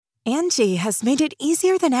Angie has made it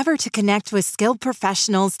easier than ever to connect with skilled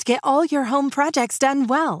professionals to get all your home projects done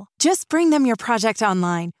well. Just bring them your project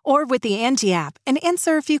online or with the Angie app and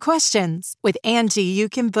answer a few questions. With Angie, you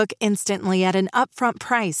can book instantly at an upfront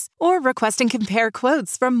price or request and compare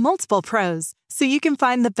quotes from multiple pros so you can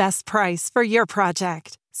find the best price for your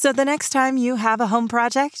project. So the next time you have a home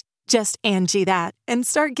project, just Angie that and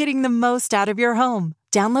start getting the most out of your home.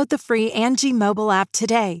 Download the free Angie mobile app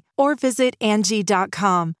today or visit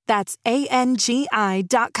Angie.com. That's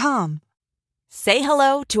ANGI.com. Say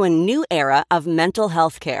hello to a new era of mental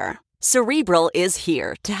health care. Cerebral is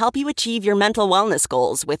here to help you achieve your mental wellness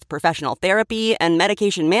goals with professional therapy and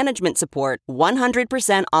medication management support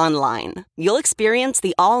 100% online. You'll experience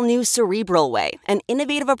the all-new Cerebral Way, an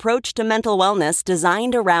innovative approach to mental wellness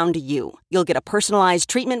designed around you. You'll get a personalized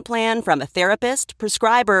treatment plan from a therapist,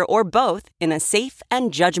 prescriber, or both in a safe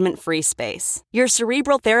and judgment-free space. Your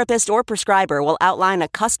Cerebral therapist or prescriber will outline a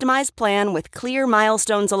customized plan with clear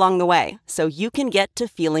milestones along the way, so you can get to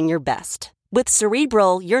feeling your best. With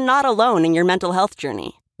Cerebral, you're not alone in your mental health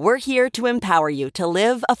journey. We're here to empower you to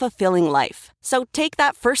live a fulfilling life. So take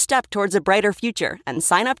that first step towards a brighter future and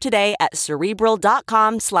sign up today at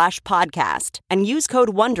Cerebral.com/podcast and use code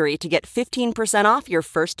WONDERY to get 15% off your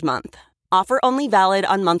first month. Offer only valid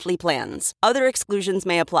on monthly plans. Other exclusions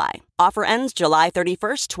may apply. Offer ends July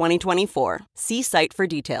 31st, 2024. See site for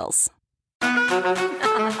details.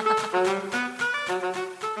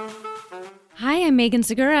 Hi, I'm Megan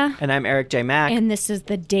Segura. And I'm Eric J. Mack. And this is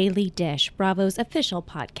The Daily Dish, Bravo's official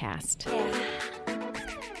podcast.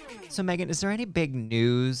 So, Megan, is there any big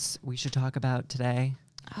news we should talk about today?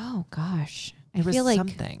 Oh, gosh. There was feel like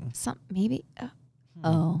something. Maybe.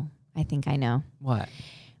 Oh, I think I know. What?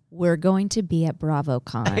 We're going to be at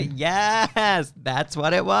BravoCon. Yes, that's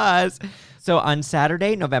what it was. So on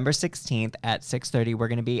Saturday, November 16th at 6:30, we're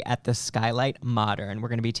going to be at the Skylight Modern. We're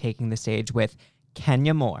going to be taking the stage with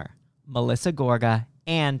Kenya Moore, Melissa Gorga,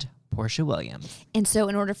 and Portia Williams. And so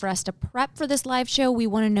in order for us to prep for this live show, we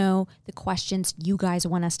want to know the questions you guys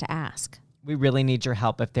want us to ask. We really need your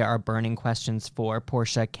help. If there are burning questions for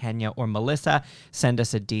Portia, Kenya, or Melissa, send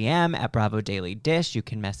us a DM at Bravo Daily Dish. You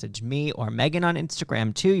can message me or Megan on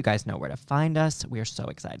Instagram too. You guys know where to find us. We are so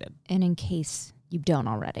excited. And in case you don't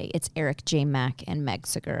already, it's Eric J. Mack and Meg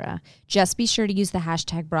Segura. Just be sure to use the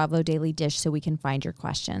hashtag Bravo Daily Dish so we can find your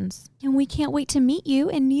questions. And we can't wait to meet you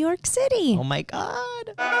in New York City. Oh my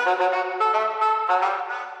God.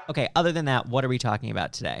 Okay, other than that, what are we talking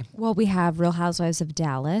about today? Well, we have Real Housewives of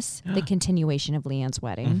Dallas, the continuation of Leanne's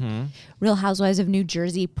wedding. Real Housewives of New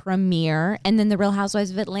Jersey premiere, and then the Real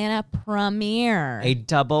Housewives of Atlanta premiere. A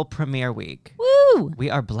double premiere week. Woo! We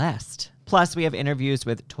are blessed. Plus, we have interviews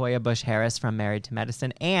with Toya Bush-Harris from Married to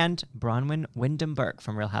Medicine and Braunwyn Windham-Burke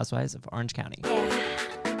from Real Housewives of Orange County.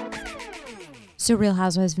 So Real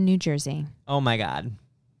Housewives of New Jersey. Oh my God.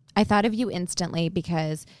 I thought of you instantly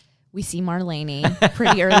because we see Marlene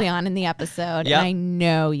pretty early on in the episode, Yep. and I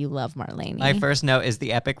know you love Marlene. My first note is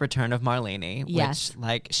the epic return of Marlene, Yes. which,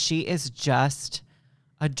 like, she is just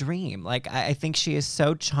a dream. Like, I think she is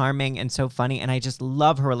so charming and so funny, and I just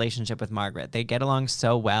love her relationship with Margaret. They get along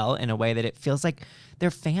so well in a way that it feels like they're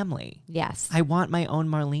family. Yes. I want my own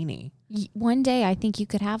Marlene. One day, I think you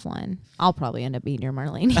could have one. I'll probably end up being your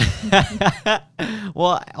Marlene.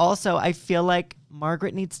 Well, also, I feel like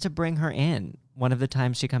Margaret needs to bring her in. One of the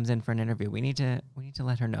times she comes in for an interview, we need to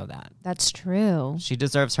let her know that. That's true. She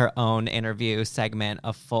deserves her own interview segment,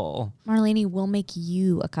 a full. Marlene, we'll make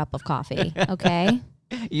you a cup of coffee, okay?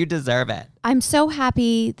 You deserve it. I'm so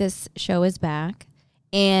happy this show is back.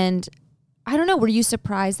 And I don't know, were you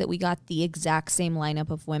surprised that we got the exact same lineup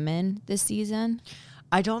of women this season?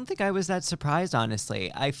 I don't think I was that surprised,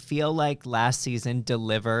 honestly. I feel like last season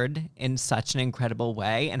delivered in such an incredible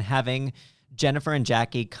way, and having Jennifer and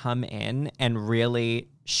Jackie come in and really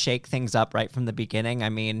shake things up right from the beginning. I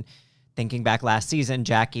mean, thinking back last season,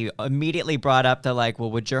 Jackie immediately brought up the like,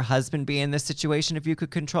 well, would your husband be in this situation if you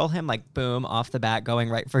could control him? Like, boom, off the bat, going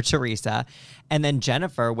right for Teresa. And then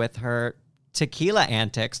Jennifer with her tequila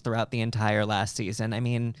antics throughout the entire last season. I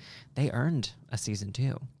mean, they earned a season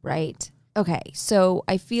 2. Right. Okay, so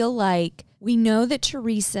I feel like we know that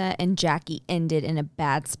Teresa and Jackie ended in a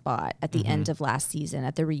bad spot at the end of last season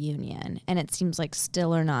at the reunion, and it seems like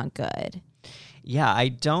still are not good. Yeah, I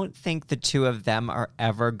don't think the two of them are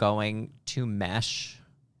ever going to mesh.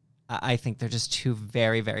 I think they're just two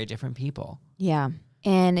very, very different people. Yeah,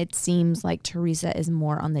 and it seems like Teresa is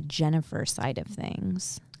more on the Jennifer side of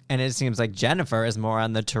things. And it seems like Jennifer is more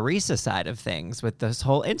on the Teresa side of things with this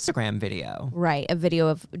whole Instagram video. Right, a video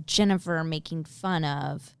of Jennifer making fun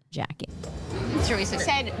of Jackie. Teresa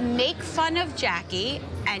said, make fun of Jackie,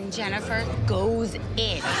 and Jennifer goes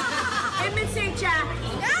in.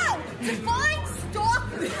 Define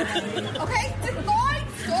stalker. Okay? Define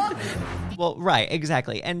stalker. Well, right,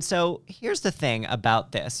 exactly. And so here's the thing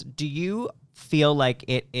about this. Do you feel like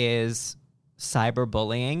it is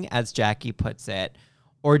cyberbullying, as Jackie puts it?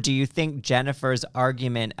 Or do you think Jennifer's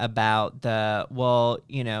argument about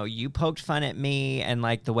you poked fun at me and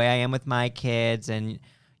like the way I am with my kids and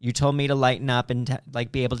you told me to lighten up and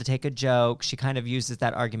be able to take a joke, she kind of uses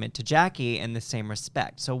that argument to Jackie in the same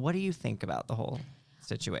respect. So what do you think about the whole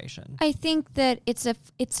situation? I think that it's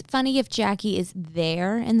funny if Jackie is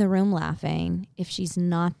there in the room laughing. If she's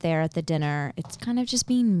not there at the dinner, it's kind of just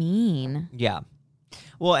being mean. Yeah.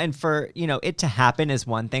 Well, and for, it to happen is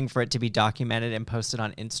one thing. For it to be documented and posted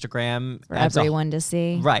on Instagram for everyone to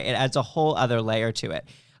see. Right. It adds a whole other layer to it.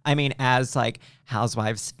 I mean, as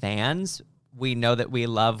Housewives fans, we know that we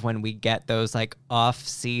love when we get those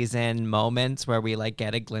off-season moments where we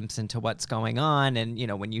get a glimpse into what's going on. And,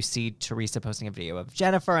 when you see Teresa posting a video of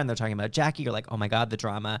Jennifer and they're talking about Jackie, you're like, oh my God, the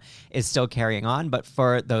drama is still carrying on. But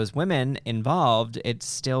for those women involved, it's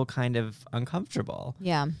still kind of uncomfortable.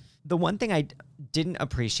 Yeah. The one thing I didn't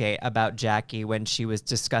appreciate about Jackie when she was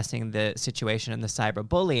discussing the situation and the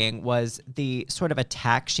cyberbullying was the sort of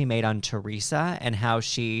attack she made on Teresa and how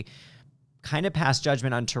she kind of passed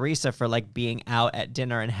judgment on Teresa for being out at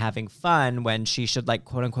dinner and having fun when she should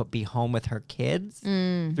quote unquote be home with her kids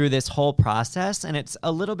through this whole process. And it's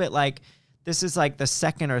a little bit this is the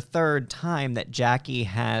second or third time that Jackie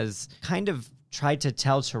has kind of tried to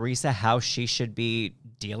tell Teresa how she should be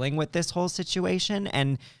dealing with this whole situation.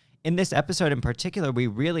 And in this episode in particular, we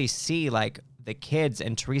really see the kids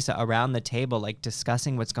and Teresa around the table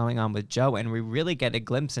discussing what's going on with Joe, and we really get a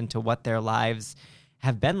glimpse into what their lives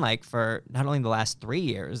have been like for not only the last 3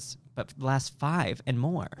 years, but for the last 5 and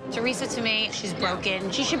more. Teresa, to me, she's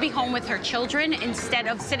broken. She should be home with her children instead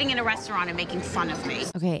of sitting in a restaurant and making fun of me.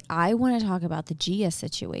 Okay, I want to talk about the Gia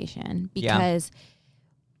situation because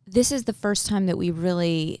this is the first time that we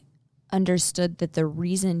really understood that the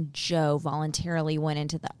reason Joe voluntarily went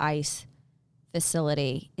into the ICE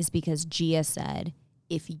facility is because Gia said,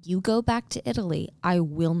 if you go back to Italy, I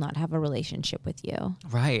will not have a relationship with you.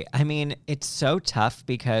 Right. I mean, it's so tough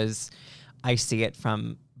because I see it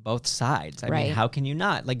from both sides. I mean, how can you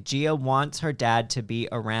not? Gia wants her dad to be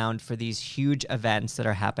around for these huge events that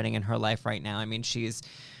are happening in her life right now. I mean, she's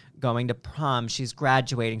going to prom, she's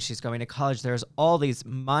graduating, she's going to college. There's all these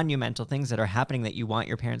monumental things that are happening that you want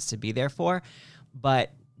your parents to be there for.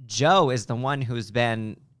 But Joe is the one who's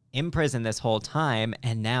been in prison this whole time,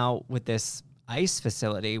 and now with this ICE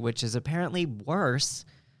facility, which is apparently worse,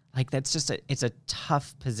 that's just it's a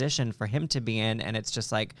tough position for him to be in, and it's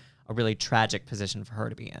just a really tragic position for her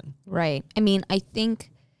to be in. Right. I mean, I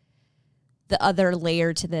think the other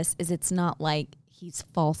layer to this is it's not he's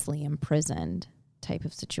falsely imprisoned type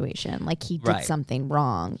of situation. He did something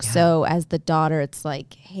wrong. Yeah. So as the daughter, it's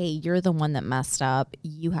hey, you're the one that messed up.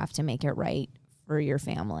 You have to make it right for your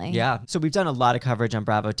family. Yeah. So we've done a lot of coverage on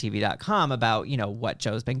BravoTV.com about, what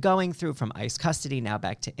Joe's been going through from ICE custody, now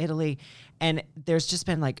back to Italy. And there's just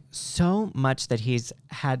been so much that he's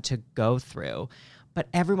had to go through. But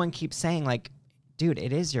everyone keeps saying dude,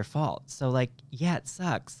 it is your fault. So yeah, it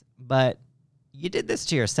sucks, but you did this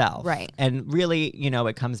to yourself. Right. And really,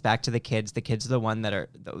 it comes back to the kids. The kids are the ones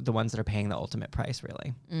that are paying the ultimate price,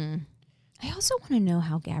 really. I also want to know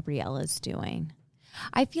how Gabriella's doing.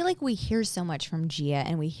 I feel we hear so much from Gia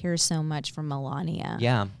and we hear so much from Melania.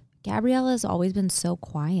 Yeah. Gabriella's always been so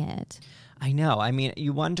quiet. I know. I mean,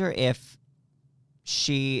 you wonder if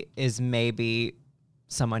she is maybe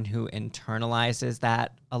someone who internalizes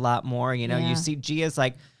that a lot more. You see Gia's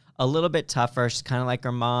a little bit tougher. She's kind of like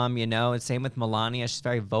her mom, and same with Melania. She's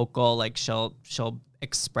very vocal. She'll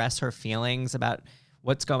express her feelings about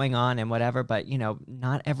what's going on and whatever, but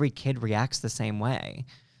not every kid reacts the same way.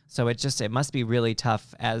 So it must be really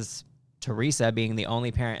tough as Teresa being the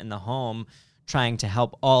only parent in the home, trying to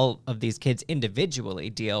help all of these kids individually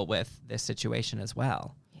deal with this situation as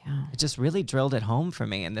well. Yeah. It just really drilled it home for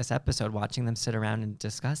me in this episode, watching them sit around and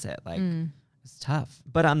discuss it. It's tough.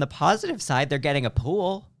 But on the positive side, they're getting a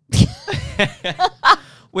pool.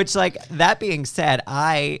 Which, that being said,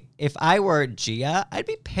 if I were Gia, I'd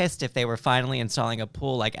be pissed if they were finally installing a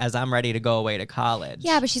pool, as I'm ready to go away to college.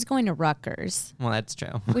 Yeah, but she's going to Rutgers. Well, that's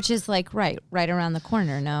true. Which is, right around the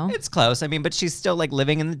corner, no? It's close. I mean, but she's still,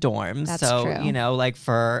 living in the dorms. That's so, true.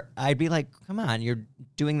 I'd be come on, you're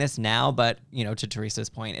doing this now. But, to Teresa's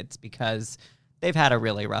point, it's because they've had a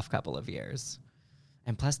really rough couple of years.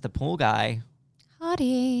 And plus, the pool guy.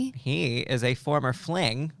 Hottie. He is a former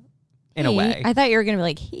fling. In a way. I thought you were going to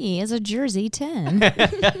be he is a Jersey 10.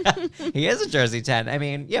 He is a Jersey 10. I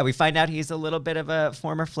mean, yeah, we find out he's a little bit of a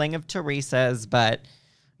former fling of Teresa's, but,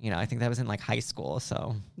 I think that was in like high school.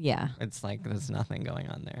 So yeah, it's like there's nothing going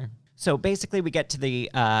on there. So basically we get to the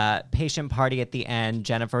patient party at the end.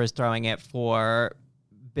 Jennifer is throwing it for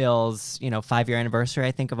Bill's, 5-year anniversary,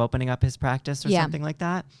 I think, of opening up his practice or something like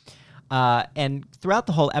that. And throughout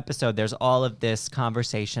the whole episode, there's all of this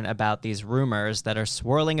conversation about these rumors that are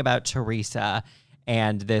swirling about Teresa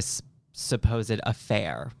and this supposed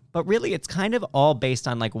affair. But really, it's kind of all based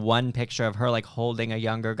on like one picture of her like holding a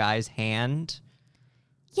younger guy's hand.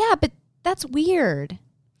 Yeah, but that's weird.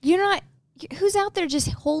 Who's out there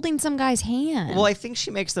just holding some guy's hand? Well, I think she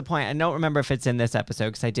makes the point. I don't remember if it's in this episode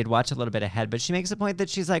because I did watch a little bit ahead, but she makes the point that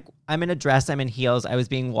she's like, I'm in a dress, I'm in heels, I was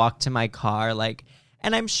being walked to my car, like,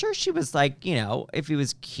 and I'm sure she was like, if he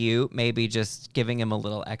was cute, maybe just giving him a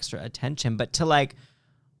little extra attention, but to like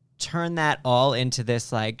turn that all into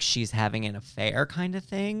this like she's having an affair kind of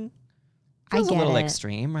thing feels a little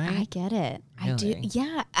extreme, right? I get it. Really? I do.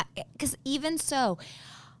 Yeah, because even so,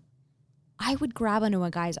 I would grab onto a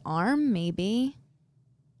guy's arm, maybe.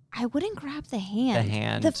 I wouldn't grab the hand. The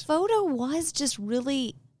hand. The photo was just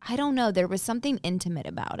really, I don't know. There was something intimate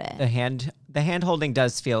about it. The hand holding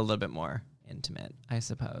does feel a little bit more intimate, I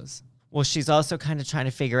suppose. Well, she's also kind of trying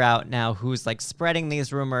to figure out now who's like spreading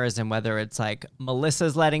these rumors and whether it's like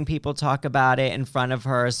Melissa's letting people talk about it in front of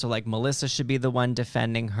her. So like Melissa should be the one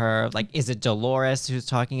defending her. Like, is it Dolores who's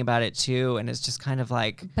talking about it too? And it's just kind of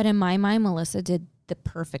like. But in my mind, Melissa did the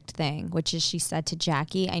perfect thing, which is she said to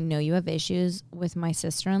Jackie, I know you have issues with my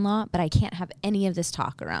sister-in-law, but I can't have any of this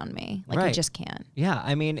talk around me. Like, I just can't. Yeah,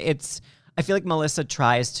 I mean, I feel like Melissa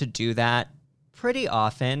tries to do that pretty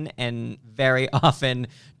often, and very often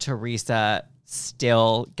Teresa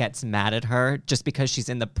still gets mad at her just because she's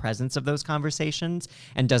in the presence of those conversations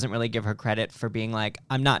and doesn't really give her credit for being like,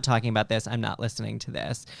 I'm not talking about this, I'm not listening to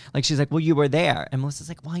this. Like, she's like, well, you were there. And Melissa's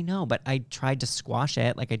like, well, I know, but I tried to squash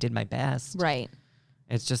it. Like, I did my best. Right.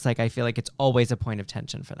 It's just like, I feel like it's always a point of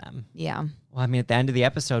tension for them. Yeah. Well, I mean, at the end of the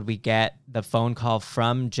episode, we get the phone call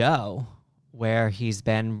from Joe where he's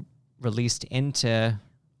been released into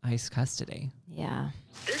ICE custody. Yeah.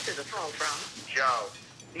 This is a call from Joe.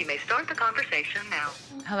 You may start the conversation now.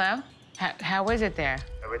 Hello? How is it there?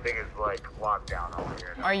 Everything is like locked down over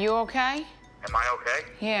here. Are you okay? Am I okay?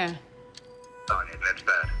 Yeah. Sonya, that's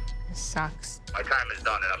bad. It sucks. My time is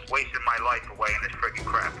done and I'm wasting my life away in this freaking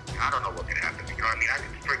crap. I don't know what can happen. You know what I mean? I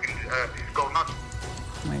could freaking go nuts.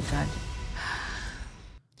 Oh my God.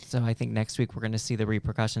 So I think next week we're going to see the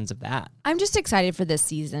repercussions of that. I'm just excited for this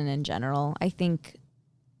season in general. I think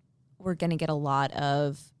we're going to get a lot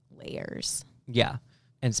of layers. Yeah.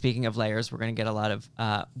 And speaking of layers, we're going to get a lot of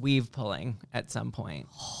weave pulling at some point.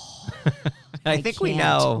 I think we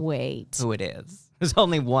know who it is. There's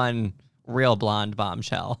only one real blonde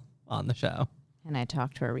bombshell on the show. And I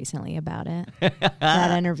talked to her recently about it.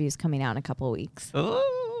 That interview's coming out in a couple of weeks. Ooh.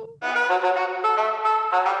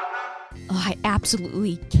 Oh, I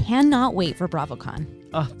absolutely cannot wait for BravoCon.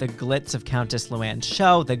 Oh, the glitz of Countess Luann's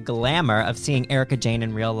show, the glamour of seeing Erika Jayne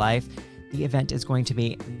in real life. The event is going to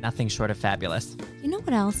be nothing short of fabulous. You know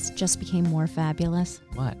what else just became more fabulous?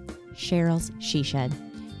 What? Cheryl's She Shed.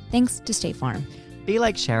 Thanks to State Farm. Be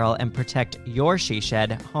like Cheryl and protect your she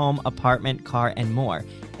shed, home, apartment, car, and more,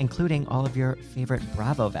 including all of your favorite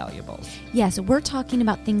Bravo valuables. Yes, we're talking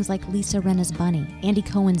about things like Lisa Rinna's bunny, Andy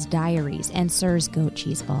Cohen's diaries, and Sir's goat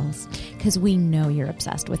cheese balls, because we know you're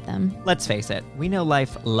obsessed with them. Let's face it, we know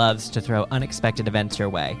life loves to throw unexpected events your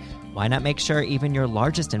way. Why not make sure even your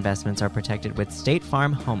largest investments are protected with State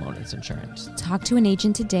Farm Homeowners Insurance? Talk to an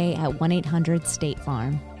agent today at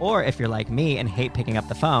 1-800-STATE-FARM. Or if you're like me and hate picking up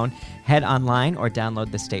the phone, head online or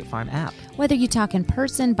download the State Farm app. Whether you talk in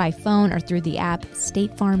person, by phone, or through the app,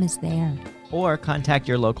 State Farm is there. Or contact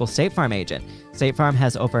your local State Farm agent. State Farm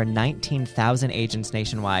has over 19,000 agents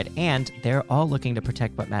nationwide, and they're all looking to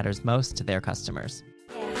protect what matters most to their customers.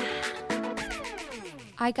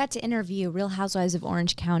 I got to interview Real Housewives of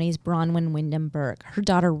Orange County's Braunwyn Windham-Burke. Her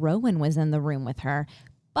daughter Rowan was in the room with her,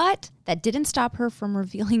 but that didn't stop her from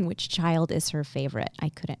revealing which child is her favorite. I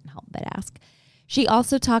couldn't help but ask. She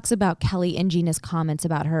also talks about Kelly and Gina's comments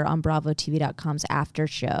about her on BravoTV.com's after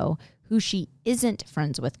show, who she isn't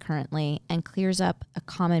friends with currently, and clears up a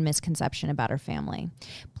common misconception about her family.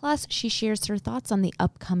 Plus, she shares her thoughts on the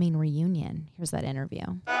upcoming reunion. Here's that interview.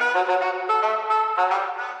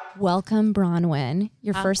 Welcome, Braunwyn.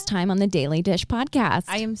 Your first time on the Daily Dish podcast.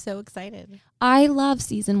 I am so excited. I love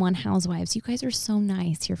season 1 Housewives. You guys are so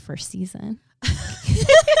nice your first season.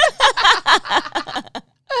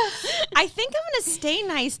 I think I'm going to stay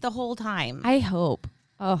nice the whole time. I hope.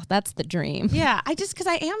 Oh, that's the dream. Yeah, because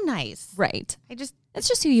I am nice. Right. It's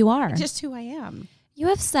just who you are. Just who I am. You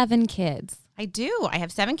have 7 kids. I do. I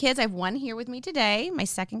have 7 kids. I have 1 here with me today. My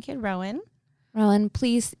second kid, Rowan. Rowan,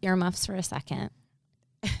 please earmuffs for a second.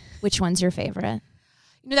 Which one's your favorite?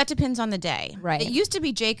 That depends on the day. Right. It used to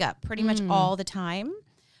be Jacob pretty much all the time,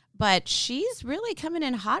 but she's really coming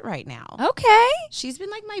in hot right now. Okay. She's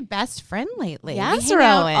been like my best friend lately. Yes, we hang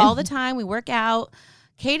out Rowan. all the time. We work out.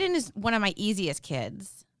 Kaden is one of my easiest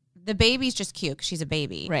kids. The baby's just cute because she's a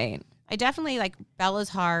baby. Right. I definitely like Bella's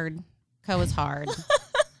hard, Koa's hard,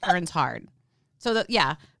 Aaron's hard. So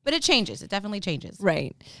but it changes. It definitely changes.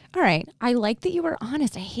 Right. All right. I like that you were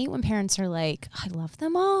honest. I hate when parents are like, I love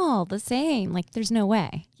them all the same. Like, there's no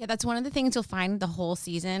way. Yeah, that's one of the things you'll find the whole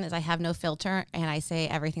season is I have no filter and I say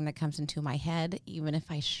everything that comes into my head, even if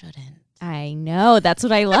I shouldn't. I know. That's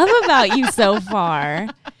what I love about you so far.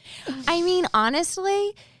 I mean,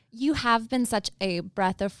 honestly, you have been such a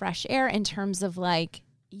breath of fresh air in terms of like,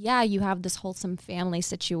 yeah, you have this wholesome family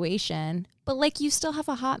situation, but like you still have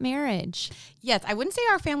a hot marriage. Yes, I wouldn't say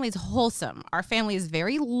our family is wholesome. Our family is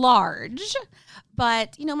very large,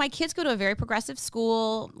 but my kids go to a very progressive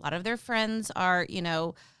school. A lot of their friends are,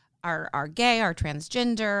 are gay, are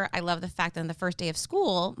transgender. I love the fact that on the first day of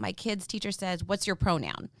school, my kids' teacher says, "What's your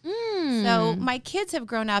pronoun?" So my kids have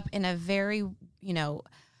grown up in a very,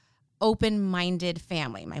 open-minded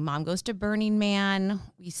family. My mom goes to Burning Man.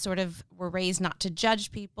 We sort of were raised not to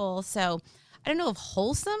judge people. So I don't know if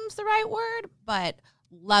wholesome's the right word, but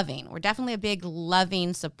loving. We're definitely a big,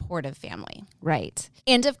 loving, supportive family. Right.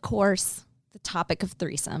 And of course, the topic of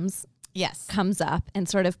threesomes comes up and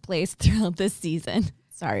sort of plays throughout this season.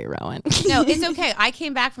 Sorry, Rowan. No, it's okay. I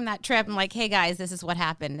came back from that trip. I'm like, hey, guys, this is what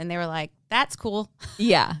happened. And they were like, that's cool.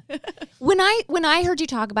 Yeah. When I heard you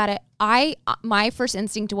talk about it, my first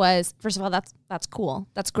instinct was, first of all, that's cool.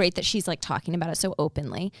 That's great that she's like talking about it so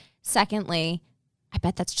openly. Secondly, I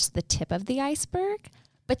bet that's just the tip of the iceberg.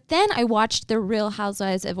 But then I watched the Real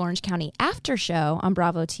Housewives of Orange County after show on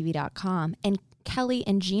BravoTV.com, and Kelly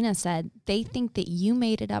and Gina said they think that you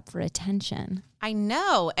made it up for attention. I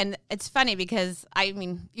know. And it's funny because,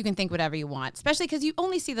 you can think whatever you want, especially because you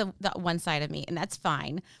only see the one side of me, and that's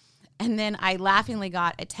fine. And then I laughingly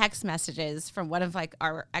got a text messages from one of like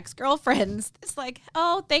our ex-girlfriends. It's like,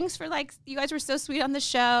 oh, thanks for like, you guys were so sweet on the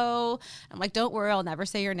show. I'm like, don't worry, I'll never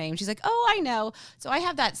say your name. She's like, oh, I know. So I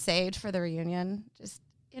have that saved for the reunion, just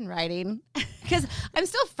in writing, because I'm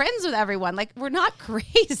still friends with everyone. Like, we're not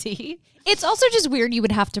crazy. It's also just weird you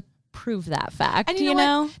would have to prove that fact, and you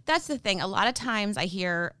know? That's the thing. A lot of times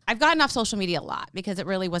I've gotten off social media a lot because it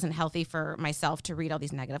really wasn't healthy for myself to read all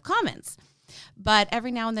these negative comments. But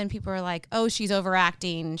every now and then people are like, oh, she's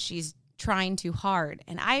overacting. She's trying too hard.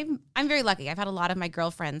 And I'm very lucky. I've had a lot of my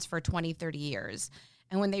girlfriends for 20, 30 years.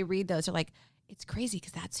 And when they read those, they're like, it's crazy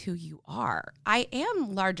because that's who you are. I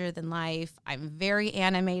am larger than life. I'm very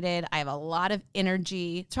animated. I have a lot of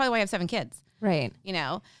energy. It's probably why I have 7 kids. Right.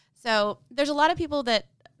 So there's a lot of people that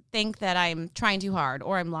think that I'm trying too hard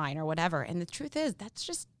or I'm lying or whatever. And the truth is that's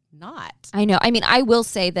just not. I know. I will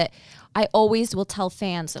say that I always will tell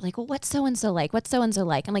fans, they're like, well, what's so-and-so like? What's so-and-so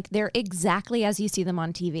like? I'm like, they're exactly as you see them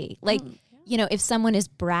on TV. Like, if someone is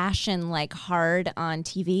brash and like hard on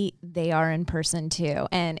TV, they are in person too.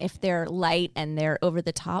 And if they're light and they're over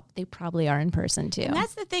the top, they probably are in person too. And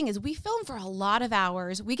that's the thing is we film for a lot of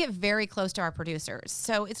hours. We get very close to our producers.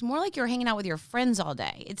 So it's more like you're hanging out with your friends all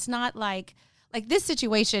day. It's not like this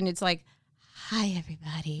situation, it's like, hi,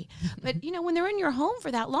 everybody. But, when they're in your home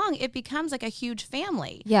for that long, it becomes like a huge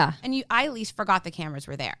family. Yeah. And I at least forgot the cameras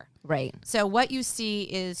were there. Right. So what you see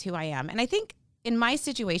is who I am. And I think in my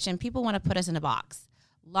situation, people want to put us in a box.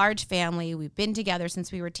 Large family. We've been together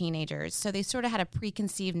since we were teenagers. So they sort of had a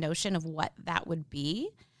preconceived notion of what that would be.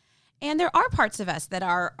 And there are parts of us that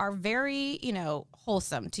are very,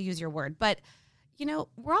 wholesome, to use your word. But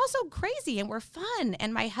we're also crazy and we're fun.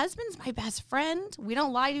 And my husband's my best friend. We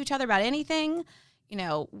don't lie to each other about anything.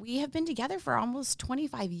 We have been together for almost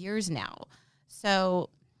 25 years now. So,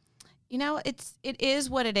 it is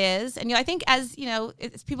what it is. And I think as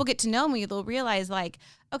people get to know me, they'll realize like,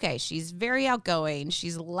 okay, she's very outgoing.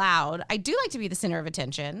 She's loud. I do like to be the center of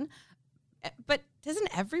attention. But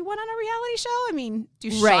doesn't everyone on a reality show?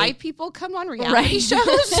 Do shy people come on reality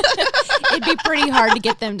shows? It'd be pretty hard to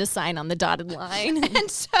get them to sign on the dotted line. And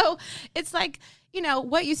so it's like,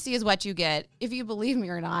 what you see is what you get. If you believe me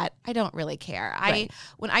or not, I don't really care.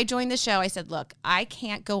 When I joined the show, I said, look, I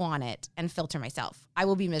can't go on it and filter myself. I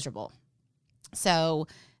will be miserable. So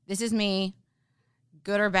this is me,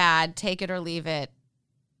 good or bad, take it or leave it.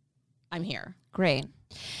 I'm here. Great.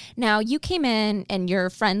 Now, you came in and you're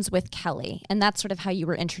friends with Kelly, and that's sort of how you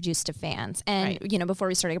were introduced to fans. And, before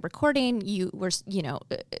we started recording, you were,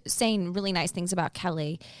 saying really nice things about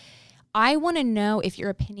Kelly. I want to know if your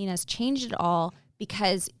opinion has changed at all,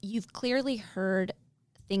 because you've clearly heard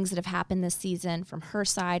things that have happened this season from her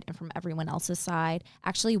side and from everyone else's side.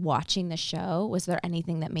 Actually watching the show, was there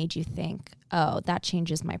anything that made you think, oh, that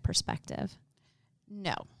changes my perspective?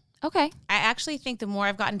 No. Okay. I actually think the more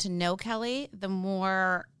I've gotten to know Kelly, the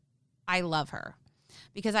more I love her,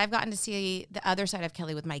 because I've gotten to see the other side of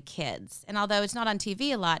Kelly with my kids. And although it's not on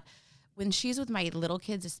TV a lot, when she's with my little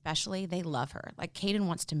kids especially, they love her. Like Caden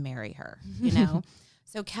wants to marry her, you know?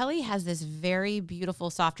 So Kelly has this very beautiful,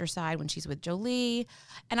 softer side when she's with Jolie.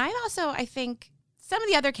 And I think some of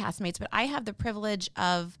the other castmates, but I have the privilege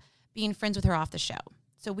of being friends with her off the show.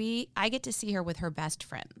 So I get to see her with her best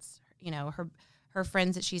friends, you know, her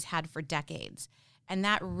friends that she's had for decades. And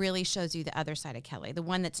that really shows you the other side of Kelly, the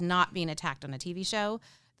one that's not being attacked on a TV show,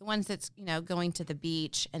 the ones that's, you know, going to the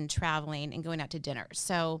beach and traveling and going out to dinner.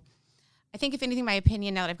 So I think, if anything, my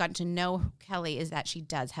opinion now that I've gotten to know Kelly is that she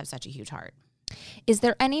does have such a huge heart. Is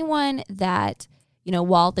there anyone that, you know,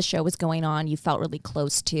 while the show was going on, you felt really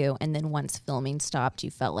close to, and then once filming stopped, you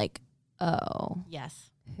felt like, oh.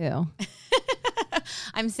 Yes. Who?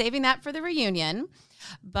 I'm saving that for the reunion.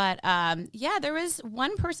 But, yeah, there was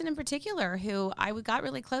one person in particular who I got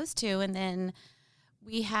really close to, and then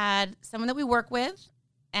we had someone that we work with,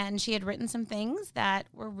 and she had written some things that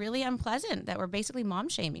were really unpleasant, that were basically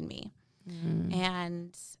mom-shaming me.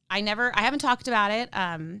 And I haven't talked about it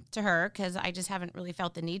to her, because I just haven't really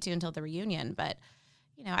felt the need to until the reunion. But,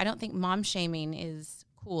 you know, I don't think mom shaming is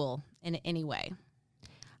cool in any way.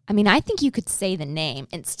 I mean, I think you could say the name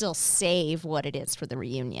and still save what it is for the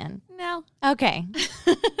reunion. No. Okay.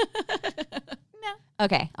 No.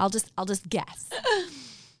 Okay. I'll just guess.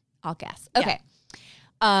 I'll guess. Okay.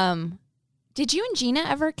 Yeah. Did you and Gina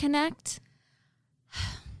ever connect?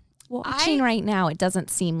 Watching right now, it doesn't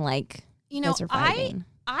seem like, you know, guys are fighting.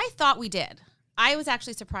 I thought we did. I was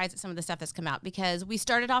actually surprised at some of the stuff that's come out, because we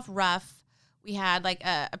started off rough. We had like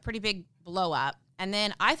a pretty big blow up, and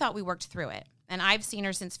then I thought we worked through it. And I've seen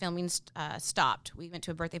her since filming stopped. We went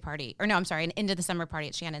to a birthday party, or no, I'm sorry, an end of the summer party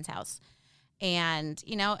at Shannon's house. And,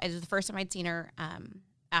 you know, it was the first time I'd seen her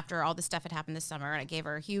after all this stuff had happened this summer. And I gave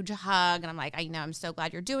her a huge hug, and I'm like, I'm so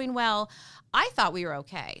glad you're doing well. I thought we were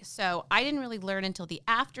okay. So I didn't really learn until the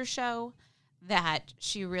after show that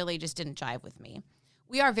she really just didn't jive with me.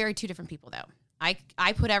 We are very two different people, though.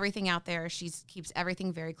 I put everything out there. She keeps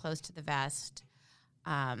everything very close to the vest.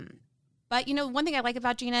 But, you know, one thing I like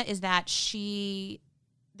about Gina is that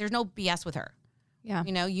there's no BS with her. Yeah.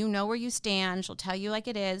 You know where you stand. She'll tell you like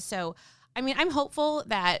it is. So, I mean, I'm hopeful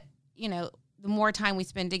that, you know, the more time we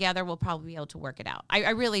spend together, we'll probably be able to work it out.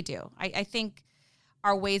 I really do. I think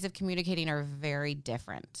our ways of communicating are very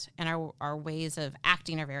different, and our ways of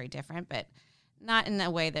acting are very different, but not in a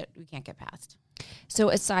way that we can't get past. So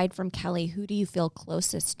aside from Kelly, who do you feel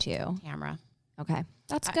closest to? Tamara. Okay.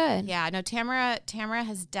 That's good. Yeah, no, Tamara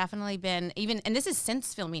has definitely been, and this is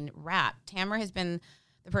since filming Wrap, Tamara has been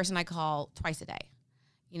the person I call twice a day.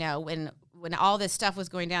 You know, when all this stuff was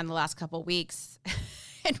going down the last couple of weeks,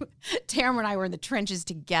 and Tamara and I were in the trenches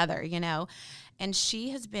together, you know, and she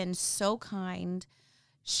has been so kind.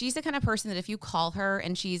 She's the kind of person that if you call her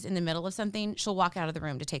and she's in the middle of something, she'll walk out of the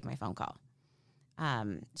room to take my phone call.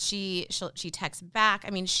 She texts back.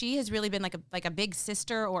 I mean, she has really been like a big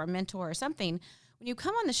sister or a mentor or something. When you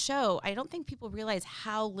come on the show, I don't think people realize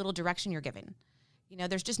how little direction you're given. You know,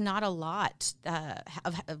 there's just not a lot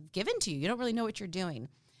of given to you. You don't really know what you're doing.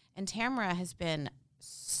 And Tamara has been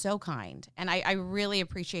so kind, and I really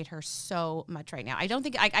appreciate her so much right now. I don't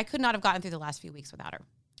think I could not have gotten through the last few weeks without her.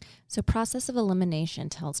 So process of elimination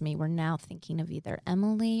tells me we're now thinking of either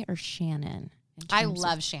Emily or Shannon. I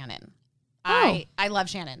love Shannon. Oh. I love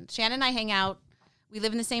Shannon. Shannon and I hang out. We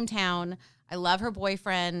live in the same town. I love her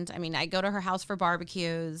boyfriend. I mean, I go to her house for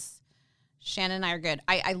barbecues. Shannon and I are good.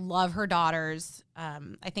 I love her daughters.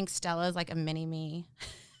 I think Stella is like a mini me.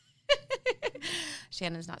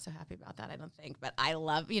 Shannon's not so happy about that, I don't think. But I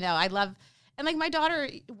love, and like my daughter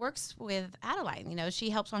works with Adeline. You know, she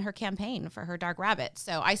helps on her campaign for her Dark Rabbit.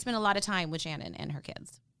 So I spend a lot of time with Shannon and her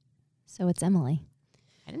kids. So it's Emily.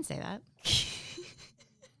 I didn't say that.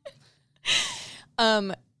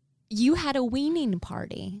 You had a weaning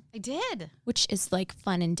party. I did. Which is like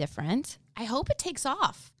fun and different. I hope it takes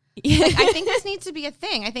off. I think this needs to be a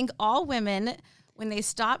thing. I think all women, when they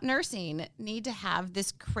stop nursing, need to have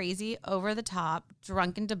this crazy, over-the-top,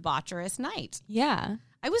 drunken, debaucherous night. Yeah.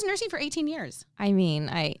 I was nursing for 18 years. I mean,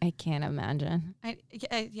 I can't imagine.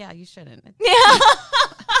 Yeah, you shouldn't. Yeah.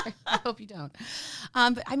 I hope you don't.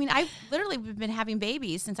 But I mean, I've literally been having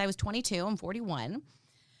babies since I was 22. I'm 41.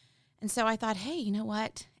 And so I thought, hey, you know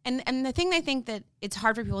what? And the thing I think that it's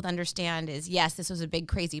hard for people to understand is, yes, this was a big,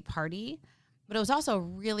 crazy party, but it was also a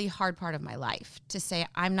really hard part of my life to say,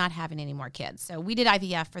 I'm not having any more kids. So we did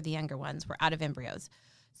IVF for the younger ones. We're out of embryos.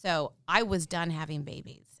 So I was done having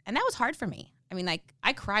babies. And that was hard for me. I mean, like,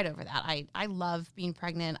 I cried over that. I love being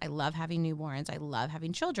pregnant. I love having newborns. I love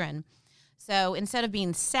having children. So instead of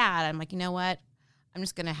being sad, I'm like, you know what? I'm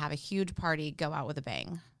just going to have a huge party, go out with a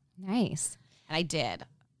bang. Nice. And I did,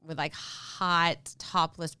 with like hot,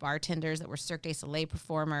 topless bartenders that were Cirque du Soleil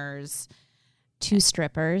performers. The 2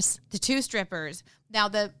 strippers. Now,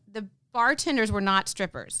 the bartenders were not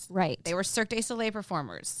strippers. Right. They were Cirque du Soleil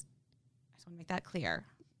performers. I just want to make that clear.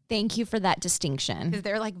 Thank you for that distinction. Because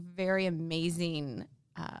they're like very amazing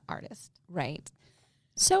artists. Right.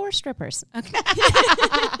 So are strippers. Okay.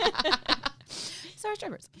 So are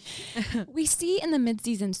strippers. We see in the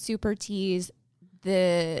mid-season super tease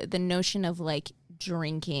the notion of like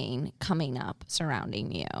drinking coming up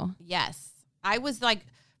surrounding you. Yes. I was like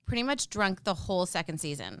pretty much drunk the whole second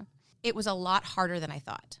season. It was a lot harder than I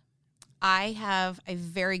thought. I have a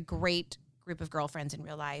very great group of girlfriends in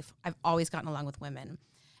real life. I've always gotten along with women.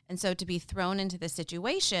 And so to be thrown into this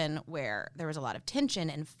situation where there was a lot of tension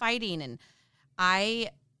and fighting, and I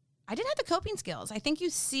didn't have the coping skills. I think you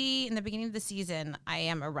see in the beginning of the season, I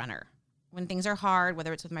am a runner. When things are hard,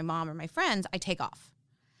 whether it's with my mom or my friends, I take off.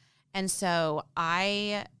 And so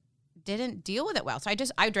I didn't deal with it well. So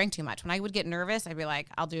I drank too much. When I would get nervous, I'd be like,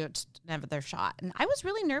 I'll do it another shot. And I was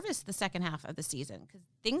really nervous the second half of the season because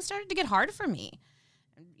things started to get hard for me.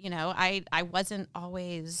 You know, I wasn't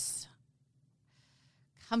always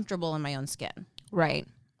comfortable in my own skin. Right.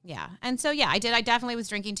 Yeah. And so, yeah, I did. I definitely was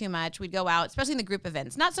drinking too much. We'd go out, especially in the group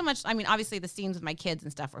events. Not so much, I mean, obviously the scenes with my kids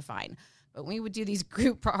and stuff were fine. But when we would do these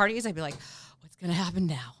group parties, I'd be like, what's going to happen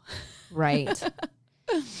now? Right.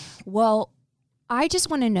 Well, I just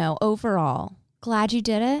want to know, overall, glad you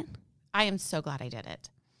did it? I am so glad I did it.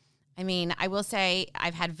 I mean, I will say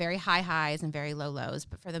I've had very high highs and very low lows,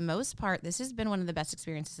 but for the most part, this has been one of the best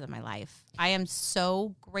experiences of my life. I am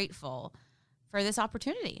so grateful for this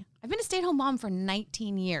opportunity. I've been a stay-at-home mom for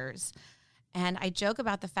 19 years, and I joke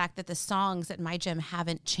about the fact that the songs at my gym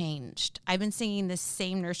haven't changed. I've been singing the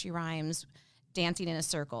same nursery rhymes, dancing in a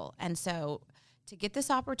circle, and so to get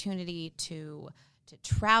this opportunity to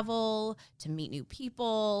travel, to meet new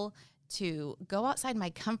people, to go outside my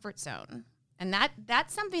comfort zone. And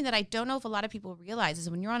that's something that I don't know if a lot of people realize is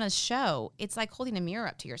when you're on a show, it's like holding a mirror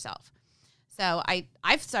up to yourself. So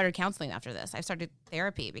I've started counseling after this. I've started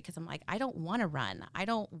therapy because I'm like, I don't want to run. I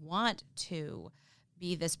don't want to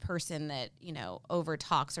be this person that, you know, over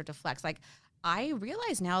talks or deflects. Like, I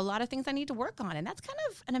realize now a lot of things I need to work on. And that's kind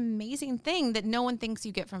of an amazing thing that no one thinks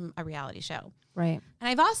you get from a reality show. Right. And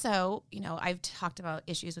I've also, you know, I've talked about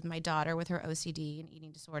issues with my daughter with her OCD and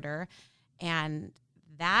eating disorder. And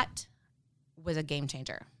that was a game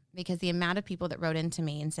changer because the amount of people that wrote into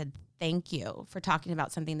me and said, thank you for talking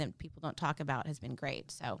about something that people don't talk about has been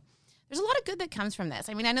great. So there's a lot of good that comes from this.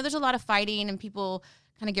 I mean, I know there's a lot of fighting and people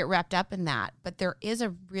kind of get wrapped up in that, but there is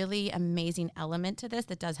a really amazing element to this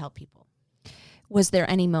that does help people. Was there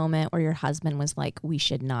any moment where your husband was like, we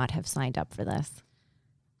should not have signed up for this?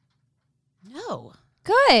 No.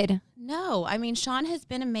 Good. No. I mean, Sean has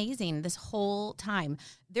been amazing this whole time.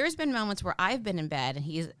 There's been moments where I've been in bed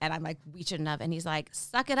and I'm like, we shouldn't have. And he's like,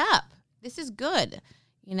 suck it up. This is good.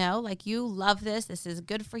 You know, like, you love this. This is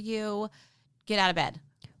good for you. Get out of bed.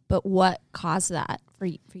 But what caused that for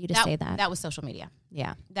you to say that? That was social media.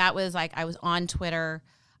 Yeah. That was like, I was on Twitter.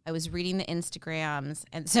 I was reading the Instagrams.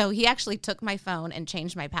 And so he actually took my phone and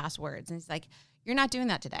changed my passwords. And he's like, you're not doing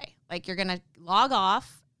that today. Like, you're going to log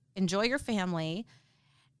off, enjoy your family.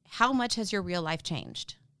 How much has your real life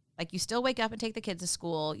changed? Like, you still wake up and take the kids to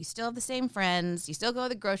school. You still have the same friends. You still go to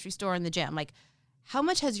the grocery store and the gym. Like, how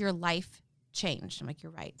much has your life changed? I'm like,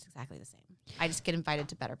 you're right. It's exactly the same. I just get invited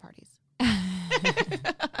to better parties.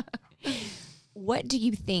 What do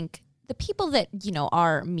you think the people that, you know,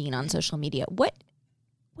 are mean on social media, what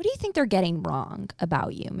do you think they're getting wrong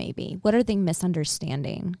about you, maybe? What are they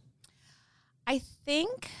misunderstanding? I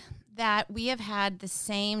think that we have had the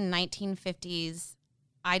same 1950s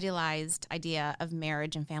idealized idea of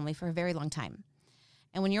marriage and family for a very long time.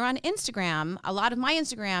 And when you're on Instagram, a lot of my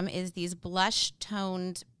Instagram is these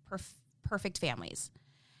blush-toned, perfect families.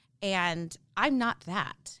 And I'm not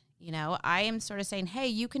that. You know, I am sort of saying, hey,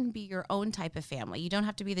 you can be your own type of family. You don't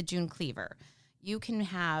have to be the June Cleaver. You can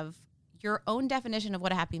have your own definition of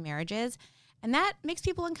what a happy marriage is. And that makes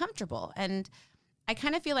people uncomfortable. And I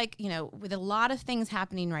kind of feel like, you know, with a lot of things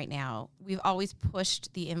happening right now, we've always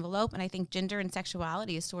pushed the envelope. And I think gender and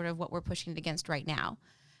sexuality is sort of what we're pushing against right now.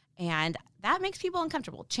 And that makes people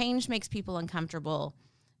uncomfortable. Change makes people uncomfortable.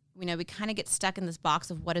 we kind of get stuck in this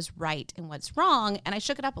box of what is right and what's wrong. And I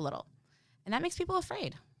shook it up a little. And that makes people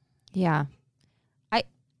afraid. Yeah.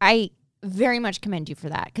 I very much commend you for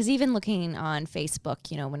that. Because even looking on Facebook,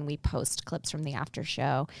 when we post clips from the after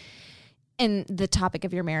show and the topic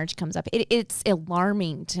of your marriage comes up, it's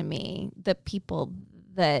alarming to me, the people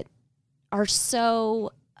that are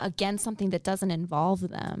so against something that doesn't involve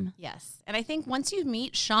them. Yes. And I think once you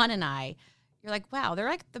meet Sean and I, you're like, wow, they're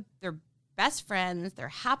like they're best friends. They're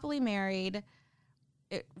happily married,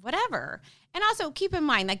 whatever. And also keep in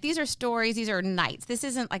mind, like, these are stories. These are nights. This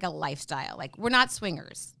isn't like a lifestyle. Like, we're not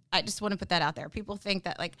swingers. I just want to put that out there. People think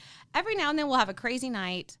that, like, every now and then we'll have a crazy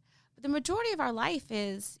night. But the majority of our life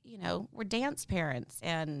is, we're dance parents.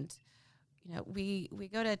 And, we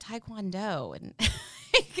go to Taekwondo. And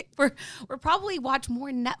we're probably watch more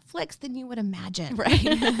Netflix than you would imagine.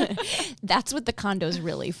 Right. That's what the condo's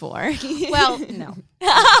really for. Well, no.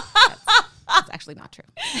 That's actually not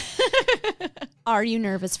true. Are you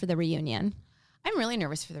nervous for the reunion? I'm really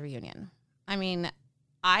nervous for the reunion. I mean,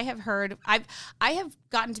 I have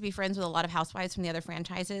gotten to be friends with a lot of housewives from the other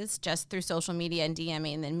franchises just through social media and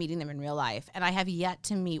DMing and then meeting them in real life. And I have yet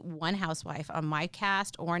to meet one housewife on my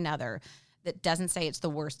cast or another that doesn't say it's the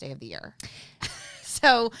worst day of the year.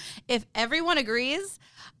 So if everyone agrees,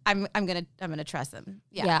 I'm gonna trust them.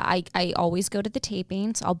 Yeah. I always go to the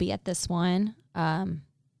tapings. I'll be at this one.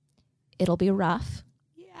 It'll be rough.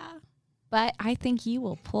 Yeah. But I think you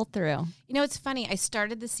will pull through. It's funny. I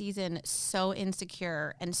started the season so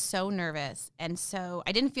insecure and so nervous. And so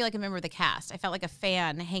I didn't feel like a member of the cast. I felt like a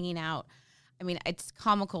fan hanging out. I mean, it's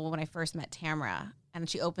comical when I first met Tamara and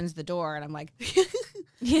she opens the door and I'm like,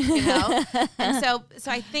 And so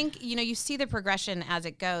I think, you see the progression as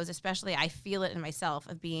it goes, especially I feel it in myself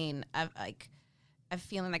of being of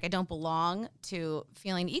feeling like I don't belong to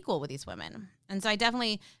feeling equal with these women. And so I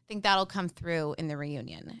definitely think that'll come through in the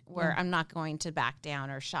reunion where I'm not going to back down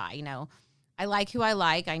or shy. I like who I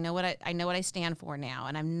like. I know what I stand for now,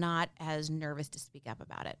 and I'm not as nervous to speak up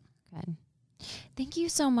about it. Good. Thank you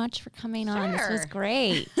so much for coming on. This Sure. was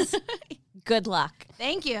great. Good luck.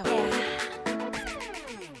 Thank you.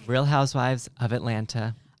 Real Housewives of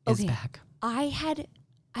Atlanta is back.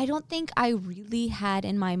 I don't think I really had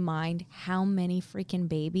in my mind how many freaking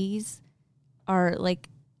babies are like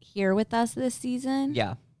here with us this season.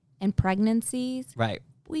 Yeah. And pregnancies. Right.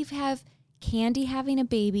 We have Candy having a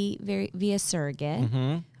baby via surrogate.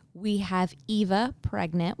 Mm-hmm. We have Eva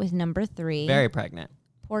pregnant with number 3. Very pregnant.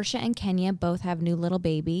 Portia and Kenya both have new little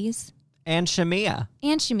babies. And Shamia.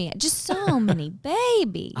 Just so many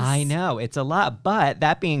babies. I know. It's a lot. But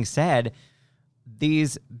that being said,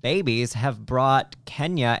 these babies have brought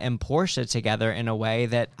Kenya and Portia together in a way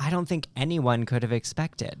that I don't think anyone could have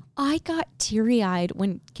expected. I got teary-eyed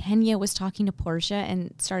when Kenya was talking to Portia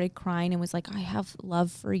and started crying and was like, I have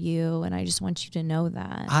love for you, and I just want you to know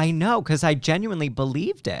that. I know, because I genuinely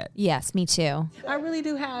believed it. Yes, me too. I really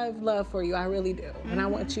do have love for you. I really do. And I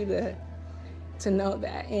want you to know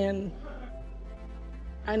that. And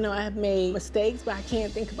I know I have made mistakes, but I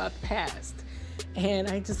can't think about the past. And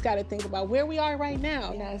I just got to think about where we are right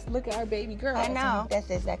now. Now, look at our baby girl. I know. That's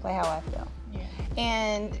exactly how I feel. Yeah.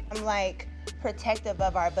 And I'm like protective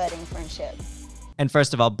of our budding friendship. And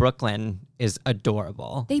first of all, Brooklyn is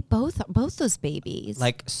adorable. They both those babies.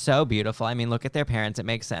 Like, so beautiful. I mean, look at their parents. It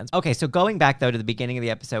makes sense. Okay, so going back, though, to the beginning of the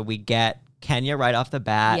episode, we get Kenya right off the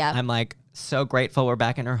bat. Yep. I'm like, so grateful we're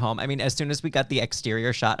back in her home. I mean, as soon as we got the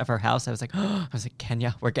exterior shot of her house, I was like,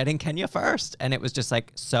 Kenya, we're getting Kenya first. And it was just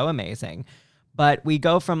like so amazing. But we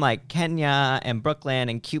go from like Kenya and Brooklyn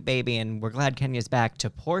and cute baby, and we're glad Kenya's back, to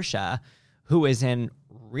Portia, who is in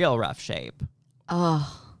real rough shape.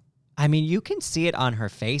 Oh. I mean, you can see it on her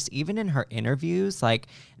face, even in her interviews. Like,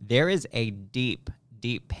 there is a deep,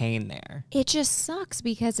 deep pain there. It just sucks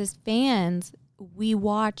because as fans, we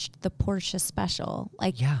watched the Portia special.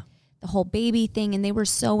 Like, the whole baby thing, and they were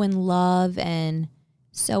so in love and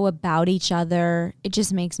so about each other. It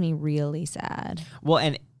just makes me really sad. Well,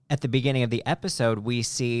 and at the beginning of the episode, we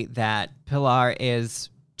see that Pilar is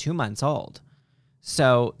 2 months old.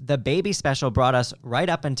 So the baby special brought us right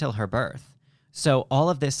up until her birth. So all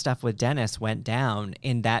of this stuff with Dennis went down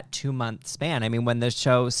in that 2-month span. I mean, when the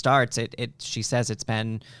show starts, she says it's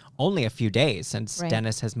been only a few days since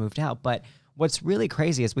Dennis has moved out. But what's really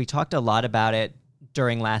crazy is we talked a lot about it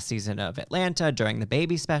during last season of Atlanta, during the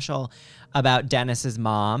baby special, about Dennis's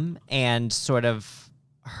mom and sort of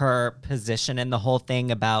her position in the whole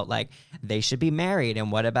thing about like they should be married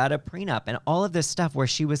and what about a prenup and all of this stuff, where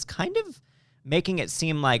she was kind of making it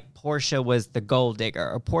seem like Portia was the gold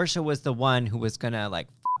digger or Portia was the one who was gonna like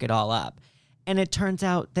fuck it all up. And it turns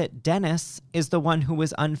out that Dennis is the one who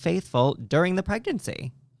was unfaithful during the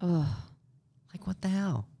pregnancy. Ugh. Like, what the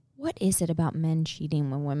hell? What is it about men cheating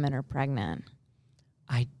when women are pregnant?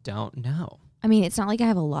 I don't know. I mean, it's not like I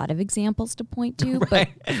have a lot of examples to point to, Right.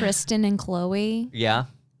 but Kristen and Chloe. Yeah,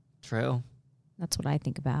 true. That's what I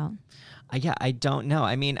think about. Yeah, I don't know.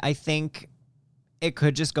 I mean, I think it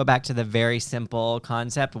could just go back to the very simple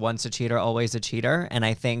concept, once a cheater, always a cheater. And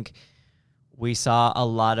I think we saw a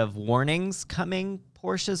lot of warnings coming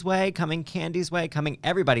Portia's way, coming Candy's way, coming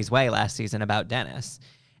everybody's way last season about Dennis.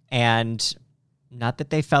 And not that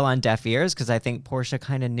they fell on deaf ears, because I think Portia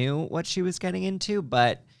kind of knew what she was getting into,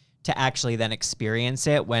 but to actually then experience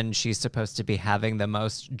it when she's supposed to be having the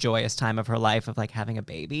most joyous time of her life of like having a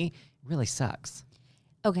baby really sucks.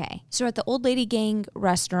 Okay, so at the Old Lady Gang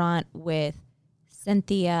restaurant with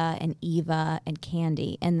Cynthia and Eva and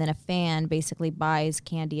Candy, and then a fan basically buys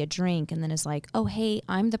Candy a drink and then is like, oh, hey,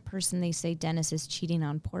 I'm the person they say Dennis is cheating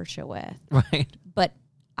on Portia with. Right. But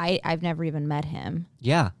I've never even met him.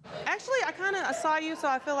 Yeah. Actually, I saw you, so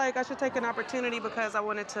I feel like I should take an opportunity because I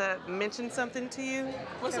wanted to mention something to you.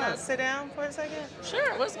 What's Can up? I sit down for a second?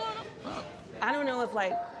 Sure, what's going on? I don't know if,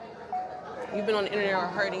 like, you've been on the internet or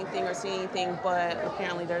heard anything or seen anything, but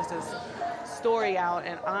apparently there's this story out,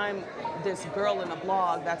 and I'm this girl in a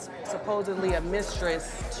blog that's supposedly a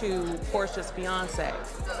mistress to Portia's fiance.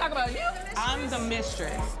 Let's talk about you. I'm the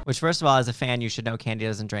mistress. Which, first of all, as a fan, you should know Candy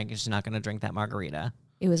doesn't drink and she's not going to drink that margarita.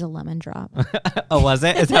 It was a lemon drop. Oh, was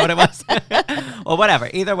it? Is that what it was? Well, whatever.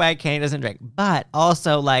 Either way, Candy doesn't drink. But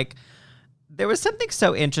also, like, there was something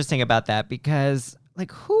so interesting about that because,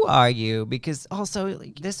 like, who are you? Because also,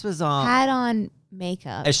 like, this was all... Had on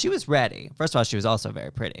makeup. As she was ready. First of all, she was also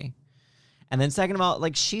very pretty. And then second of all,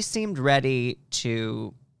 like, she seemed ready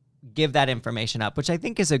to give that information up, which I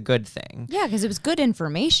think is a good thing. Yeah, because it was good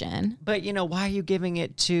information. But, you know, why are you giving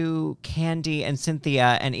it to Candy and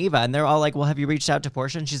Cynthia and Eva? And they're all like, well, have you reached out to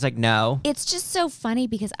Portia? And she's like, no. It's just so funny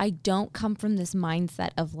because I don't come from this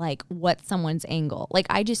mindset of like what's someone's angle. Like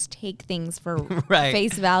I just take things for Right.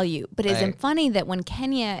 face value. But isn't Right. funny that when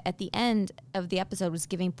Kenya at the end of the episode was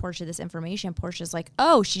giving Portia this information, Portia's like,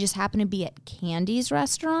 oh, she just happened to be at Candy's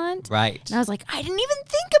restaurant. Right. And I was like, I didn't even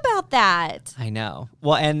think about that. I know.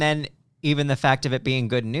 Well, and then even the fact of it being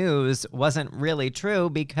good news wasn't really true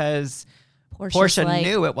because Portia's Portia like,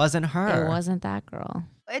 knew it wasn't her. It wasn't that girl.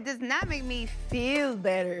 It does not make me feel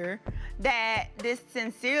better that this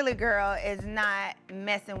sincerely girl is not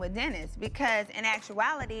messing with Dennis because in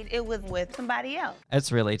actuality, it was with somebody else.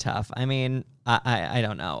 It's really tough. I mean, I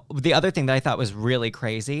don't know. The other thing that I thought was really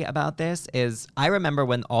crazy about this is I remember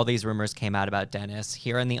when all these rumors came out about Dennis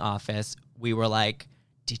here in the office, we were like,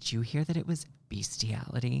 did you hear that it was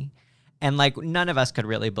bestiality? And like none of us could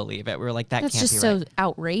really believe it. We were like, that That's can't just be right. so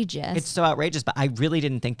outrageous. It's so outrageous, but I really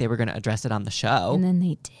didn't think they were going to address it on the show. And then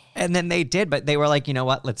they did. And then they did, but they were like, you know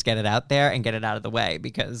what? Let's get it out there and get it out of the way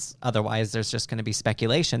because otherwise there's just going to be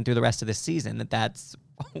speculation through the rest of the season that that's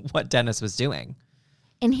what Dennis was doing.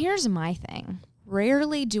 And here's my thing.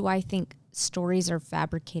 Rarely do I think stories are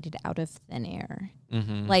fabricated out of thin air.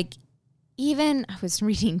 Mm-hmm. Like, even I was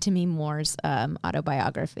reading Demi Moore's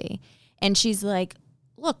autobiography, and she's like,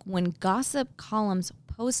 look, when gossip columns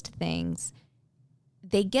post things,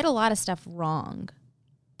 they get a lot of stuff wrong,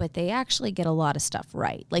 but they actually get a lot of stuff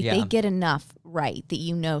right. Like they get enough right that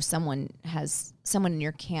you know someone in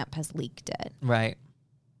your camp has leaked it. Right.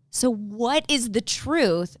 So what is the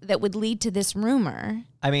truth that would lead to this rumor?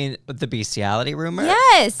 I mean, the bestiality rumor?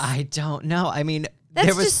 Yes. I don't know. I mean,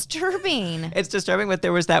 That's disturbing. It's disturbing, but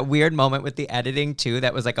there was that weird moment with the editing too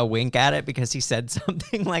that was like a wink at it because he said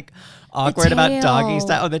something like awkward about doggy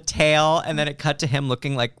style, the tail, and then it cut to him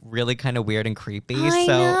looking like really kind of weird and creepy. I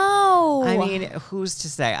know. I mean, who's to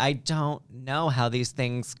say? I don't know how these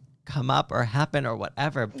things come up or happen or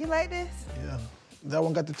whatever. You like this? Yeah. That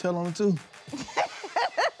one got the tail on it too.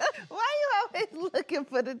 Why you always looking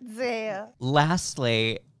for the tail?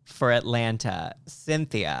 Lastly, for Atlanta,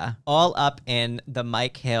 Cynthia, all up in the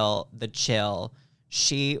Mike Hill, the chill.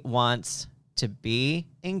 She wants to be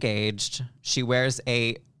engaged. She wears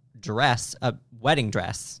a wedding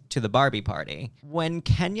dress to the Barbie party. When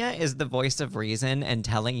Kenya is the voice of reason and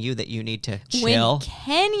telling you that you need to chill. When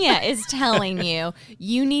Kenya is telling you,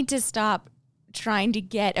 you need to stop trying to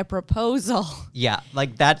get a proposal. Yeah,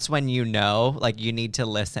 like that's when you know, like you need to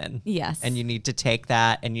listen. Yes. And you need to take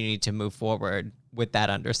that and you need to move forward with that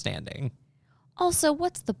understanding. Also,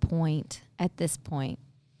 what's the point at this point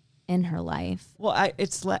in her life? Well,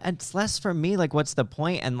 it's less for me, like, what's the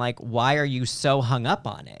point? And, like, why are you so hung up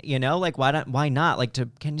on it? You know, like, why not? Like, to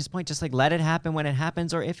Kenya's point, just, like, let it happen when it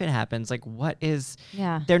happens or if it happens. Like, what is...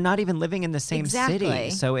 Yeah. They're not even living in the same Exactly. city.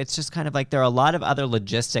 So it's just kind of like there are a lot of other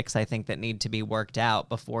logistics, I think, that need to be worked out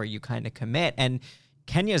before you kind of commit. And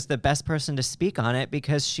Kenya's the best person to speak on it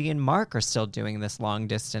because she and Mark are still doing this long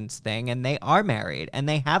distance thing, and they are married and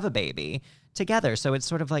they have a baby together. So it's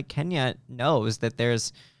sort of like Kenya knows that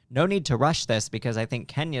there's no need to rush this, because I think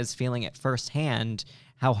Kenya's feeling it firsthand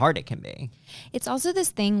how hard it can be. It's also this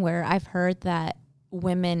thing where I've heard that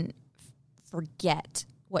women forget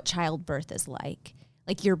what childbirth is like.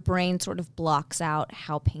 Like your brain sort of blocks out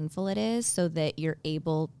how painful it is so that you're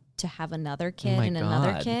able to have another kid and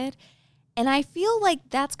another kid. And I feel like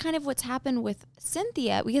that's kind of what's happened with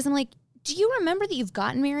Cynthia, because I'm like, do you remember that you've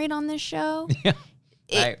gotten married on this show?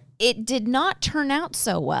 Yeah. It did not turn out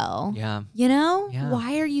so well. Yeah. You know? Yeah.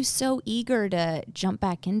 Why are you so eager to jump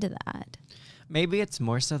back into that? Maybe it's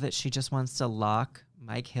more so that she just wants to lock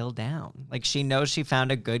Mike Hill down. Like, she knows she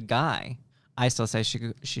found a good guy. I still say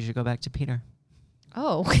she should go back to Peter.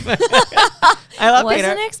 Oh. I love Wasn't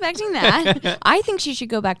Peter. expecting that. I think she should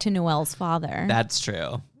go back to Noelle's father. That's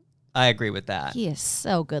true. I agree with that. He is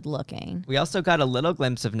so good looking. We also got a little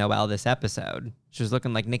glimpse of Noelle this episode. She was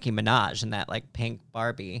looking like Nicki Minaj in that like pink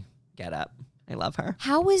Barbie getup. I love her.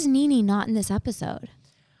 How was Nene not in this episode?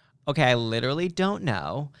 Okay, I literally don't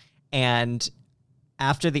know. And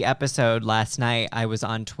after the episode last night, I was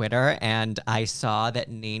on Twitter and I saw that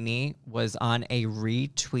Nene was on a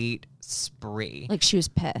retweet spree. Like she was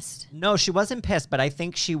pissed. No, she wasn't pissed, but I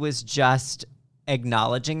think she was just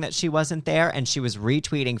acknowledging that she wasn't there, and she was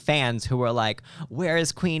retweeting fans who were like, where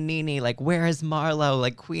is Queen Nene? Like, where is Marlo?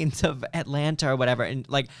 Like, Queens of Atlanta or whatever. And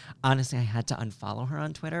like, honestly, I had to unfollow her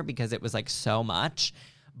on Twitter because it was like so much.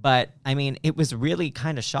 But I mean, it was really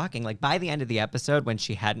kind of shocking. Like by the end of the episode, when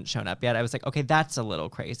she hadn't shown up yet, I was like, okay, that's a little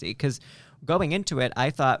crazy. Because going into it, I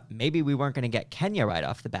thought maybe we weren't going to get Kenya right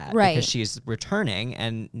off the bat, right? Because she's returning,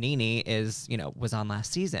 and Nene is, was on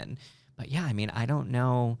last season. But yeah, I mean, I don't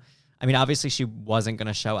know. I mean, obviously she wasn't going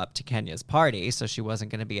to show up to Kenya's party, so she wasn't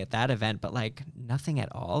going to be at that event, but like nothing at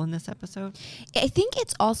all in this episode. I think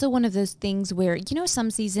it's also one of those things where, some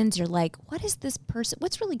seasons you're like, what is this person?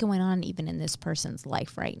 What's really going on even in this person's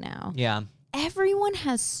life right now? Yeah. Everyone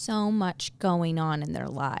has so much going on in their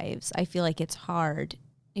lives. I feel like it's hard.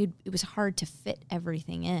 It was hard to fit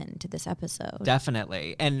everything into this episode.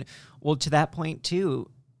 Definitely. And well, to that point too,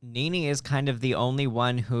 Nene is kind of the only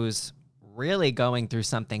one who's really going through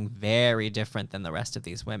something very different than the rest of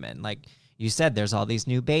these women. Like you said, there's all these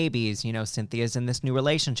new babies, Cynthia's in this new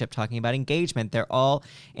relationship talking about engagement. They're all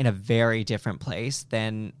in a very different place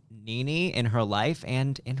than Nene in her life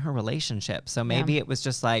and in her relationship. So maybe it was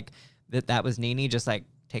just like that was Nene just like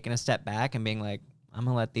taking a step back and being like, I'm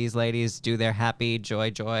gonna let these ladies do their happy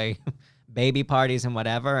joy baby parties and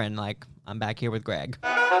whatever, and like I'm back here with Greg.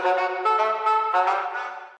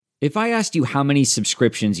 If I asked you how many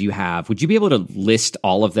subscriptions you have, would you be able to list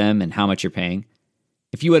all of them and how much you're paying?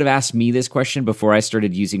 If you would have asked me this question before I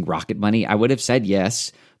started using Rocket Money, I would have said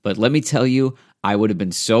yes. But let me tell you, I would have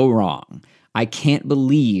been so wrong. I can't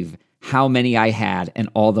believe how many I had and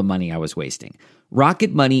all the money I was wasting.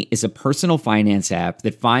 Rocket Money is a personal finance app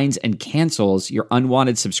that finds and cancels your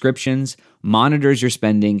unwanted subscriptions, monitors your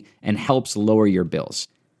spending, and helps lower your bills.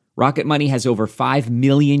 Rocket Money has over 5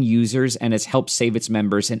 million users and has helped save its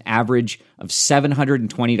members an average of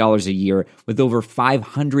 $720 a year with over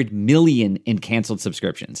 500 million in canceled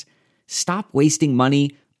subscriptions. Stop wasting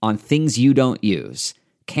money on things you don't use.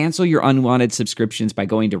 Cancel your unwanted subscriptions by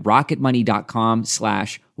going to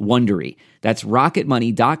rocketmoney.com/Wondery. That's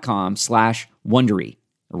rocketmoney.com/Wondery.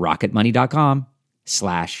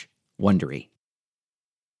 rocketmoney.com/Wondery.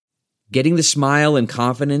 Getting the smile and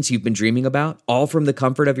confidence you've been dreaming about, all from the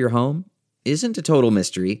comfort of your home, isn't a total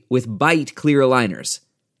mystery with Byte clear aligners.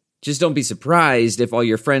 Just don't be surprised if all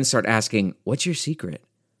your friends start asking, what's your secret?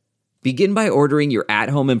 Begin by ordering your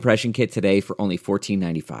at-home impression kit today for only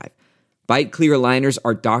 $14.95. Byte clear aligners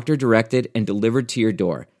are doctor-directed and delivered to your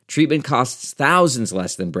door. Treatment costs thousands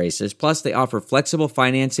less than braces, plus they offer flexible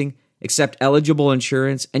financing, accept eligible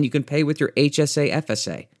insurance, and you can pay with your HSA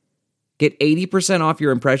FSA. Get 80% off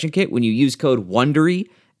your impression kit when you use code WONDERY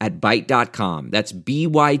at Byte.com. That's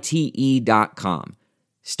BYTE.com.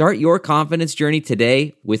 Start your confidence journey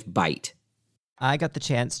today with Byte. I got the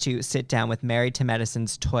chance to sit down with Married to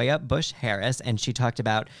Medicine's Toya Bush-Harris, and she talked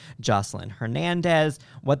about Jocelyn Hernandez,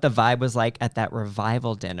 what the vibe was like at that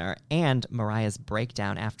revival dinner, and Mariah's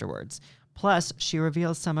breakdown afterwards. Plus, she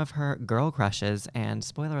reveals some of her girl crushes, and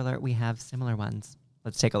spoiler alert, we have similar ones.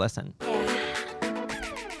 Let's take a listen.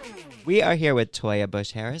 We are here with Toya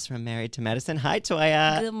Bush Harris from Married to Medicine. Hi,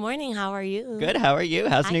 Toya. Good morning. How are you? Good. How are you?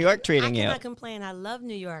 How's New York treating you? I cannot complain. I love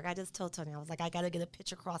New York. I just told Tony, I was like, I got to get a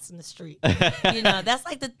picture crossing the street. That's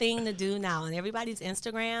like the thing to do now. And everybody's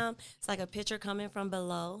Instagram, it's like a picture coming from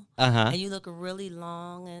below. And you look really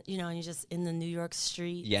long, and and you're just in the New York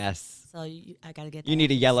street. Yes. So I got to get that. You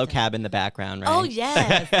need a yellow cab in the background, right? Oh,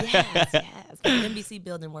 yes. yes. The NBC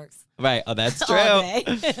building works. Right. Oh, that's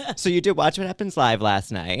true. So you did Watch What Happens Live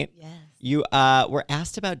last night. Yes. You were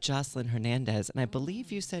asked about Jocelyn Hernandez, and I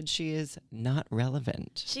believe you said she is not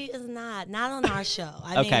relevant. She is not on our show.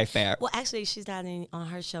 Okay, fair. Well, actually, she's not on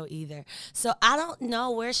her show either. So I don't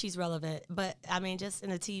know where she's relevant, but I mean, just in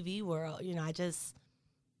the TV world, she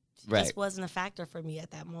just wasn't a factor for me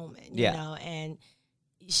at that moment, you know, and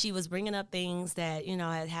she was bringing up things that,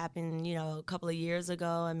 had happened, a couple of years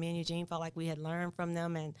ago, and me and Eugene felt like we had learned from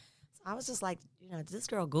them, and I was just like, did this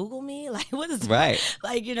girl Google me? Like, what is right?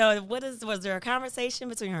 Like, was there a conversation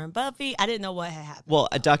between her and Buffy? I didn't know what had happened. Well,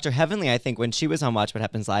 Dr. Heavenly, I think when she was on Watch What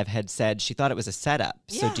Happens Live, had said she thought it was a setup.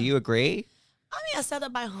 Yeah. So do you agree? I mean, a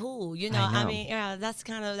setup by who?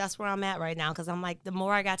 That's where I'm at right now, because I'm like, the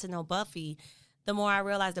more I got to know Buffy, the more I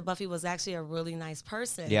realized that Buffy was actually a really nice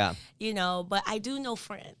person. Yeah. But I do know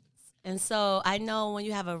friends. And so I know when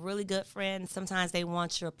you have a really good friend, sometimes they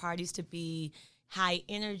want your parties to be high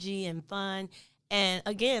energy and fun. And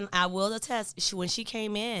again, I will attest, when she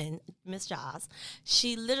came in, Miss Jaws,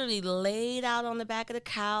 she literally laid out on the back of the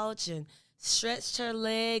couch and stretched her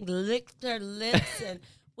leg, licked her lips, and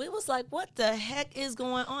we was like, what the heck is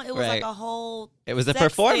going on? It was like a whole It was a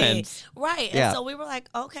performance. Thing. Right. Yeah. And so we were like,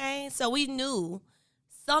 okay. So we knew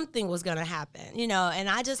something was going to happen, and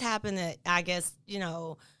I just happened to, I guess,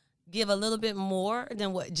 give a little bit more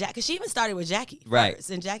than what Jackie, because she even started with Jackie first,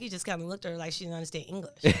 and Jackie just kind of looked at her like she didn't understand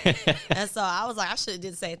English. And so I was like, I should have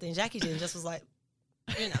did the same thing Jackie did, and just was like,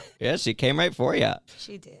 Yeah, she came right for you.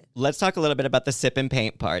 She did. Let's talk a little bit about the sip and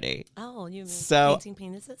paint party. Oh, you mean painting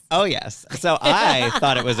penises? Oh, yes. So I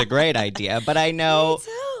thought it was a great idea, but I know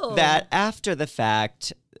that after the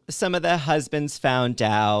fact, some of the husbands found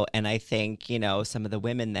out, and I think, some of the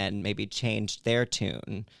women then maybe changed their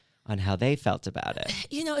tune on how they felt about it.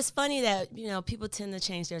 It's funny that, people tend to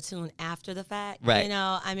change their tune after the fact. Right.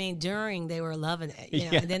 During they were loving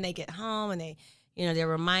it, and then they get home and they're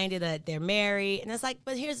reminded that they're married. And it's like,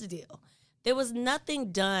 but here's the deal. There was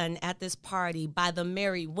nothing done at this party by the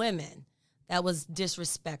married women that was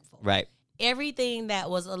disrespectful. Right. Everything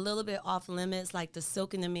that was a little bit off limits, like the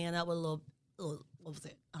soaking the man up with a little what was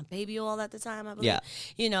it, baby oil at the time, I believe.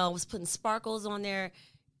 Yeah. Was putting sparkles on their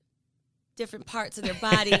different parts of their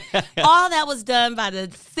body. All that was done by the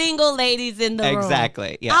single ladies in the room.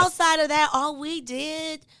 Exactly. Yes. Outside of that, all we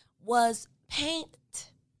did was paint.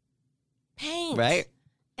 Right.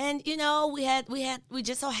 And we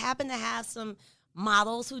just so happened to have some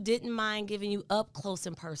models who didn't mind giving you up close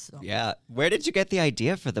and personal. Yeah. Where did you get the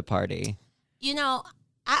idea for the party?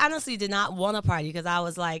 I honestly did not want a party because I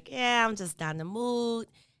was like, yeah, I'm just not in the mood.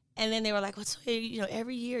 And then they were like, well, so,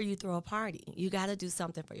 every year you throw a party. You got to do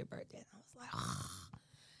something for your birthday. And I was like, oh.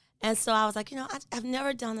 And so I was like, I've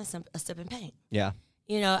never done a sip and paint. Yeah.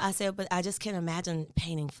 I said, but I just can't imagine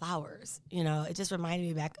painting flowers. It just reminded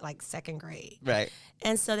me back like second grade. Right.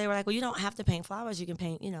 And so they were like, well, you don't have to paint flowers. You can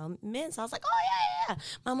paint, men. So I was like, oh, yeah.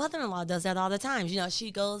 My mother-in-law does that all the time.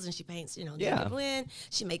 She goes and she paints, naked women.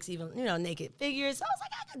 She makes even, naked figures. So I was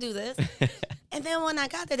like, I can do this. And then when I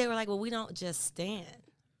got there, they were like, well, we don't just stand.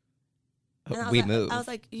 We move. I was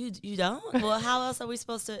like, you don't? Well, how else are we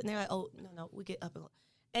supposed to? And they're like, oh, no, we get up and go.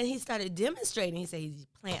 And he started demonstrating. He said he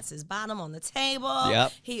plants his bottom on the table.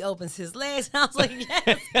 Yep. He opens his legs. And I was like,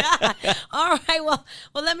 yes, God. All right, well,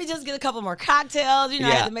 let me just get a couple more cocktails. I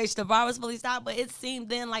had to make sure the bar was fully stocked. But it seemed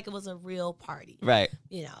then like it was a real party. Right.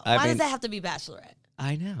 Why does that have to be bachelorette?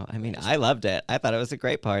 I know. I loved it. I thought it was a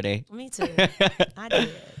great party. Me too. I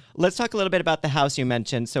did. Let's talk a little bit about the house you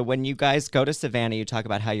mentioned. So when you guys go to Savannah, you talk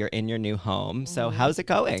about how you're in your new home. So how's it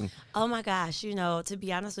going? Oh, my gosh. To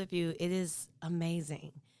be honest with you, it is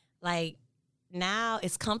amazing. Like, now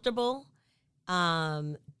it's comfortable.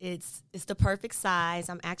 It's the perfect size.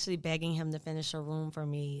 I'm actually begging him to finish a room for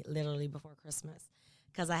me literally before Christmas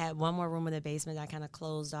because I had one more room in the basement that I kind of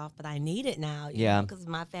closed off, but I need it now. Because of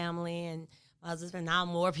my family and my husband. Now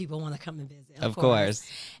more people want to come and visit. Of course.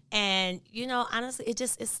 And, honestly,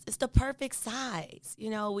 it's the perfect size.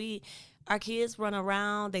 Our kids run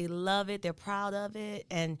around. They love it. They're proud of it.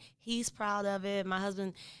 And he's proud of it. My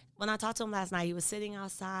husband, when I talked to him last night, he was sitting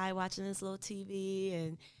outside watching this little TV.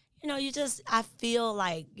 And, I feel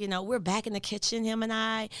like, we're back in the kitchen, him and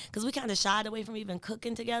I, because we kind of shied away from even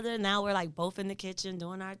cooking together. Now we're like both in the kitchen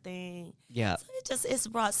doing our thing. Yeah. So it's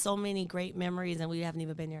brought so many great memories, and we haven't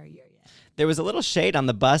even been there a year yet. There was a little shade on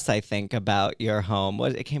the bus, I think, about your home.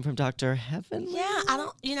 It came from Dr. Heavenly? Yeah,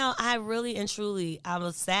 I really and truly, I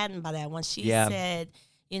was saddened by that when she said,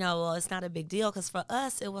 well, it's not a big deal, because for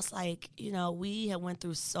us, it was like, we had went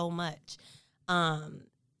through so much.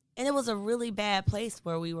 And it was a really bad place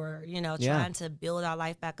where we were, trying to build our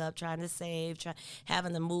life back up, trying to save,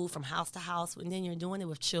 having to move from house to house. And then you're doing it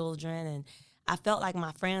with children. And I felt like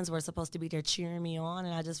my friends were supposed to be there cheering me on.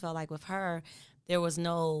 And I just felt like with her, there was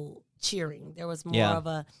no cheering. There was more of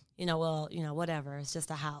a, whatever. It's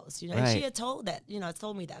just a house. And she had told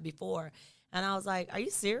me that before. And I was like, are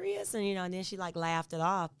you serious? And, and then she like laughed it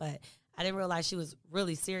off. But I didn't realize she was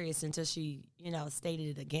really serious until she,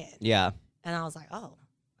 stated it again. Yeah. And I was like, oh.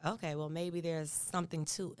 Okay, well, maybe there's something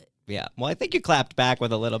to it. Yeah. Well, I think you clapped back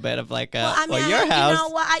with a little bit of like, your house.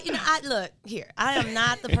 Look, here. I am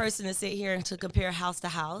not the person to sit here and to compare house to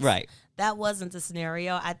house. Right. That wasn't the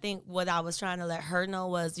scenario. I think what I was trying to let her know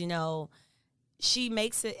was, she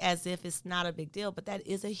makes it as if it's not a big deal, but that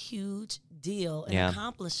is a huge deal and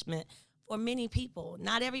accomplishment for many people.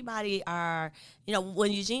 Not everybody are,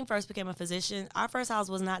 when Eugene first became a physician, our first house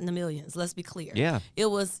was not in the millions. Let's be clear. Yeah. It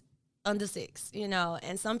was under 6,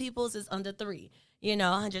 and some people's is under 3,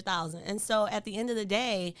 100,000. And so at the end of the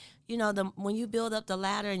day, when you build up the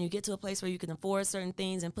ladder and you get to a place where you can afford certain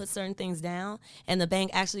things and put certain things down, and the bank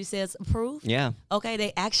actually says approve. Yeah. Okay,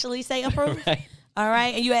 they actually say approve. Right. All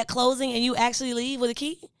right, and you at closing and you actually leave with a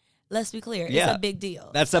key. Let's be clear. Yeah. It's a big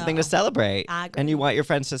deal. That's something to celebrate. I agree. And you want your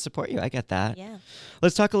friends to support you. I get that. Yeah.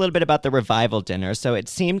 Let's talk a little bit about the revival dinner. So it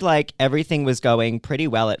seemed like everything was going pretty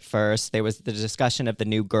well at first. There was the discussion of the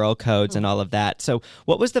new girl codes and all of that. So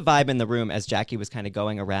what was the vibe in the room as Jackie was kind of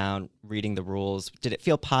going around reading the rules? Did it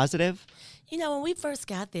feel positive? When we first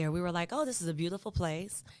got there, we were like, oh, this is a beautiful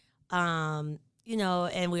place. And we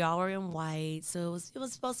all were in white. So it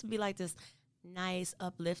was supposed to be like this nice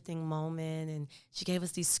uplifting moment, and she gave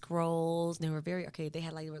us these scrolls, and they were they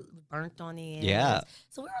had like burnt on the end. Yeah.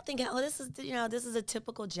 So we were thinking, oh, this is a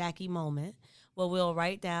typical Jackie moment where we'll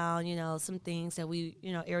write down, some things that we,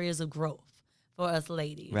 areas of growth for us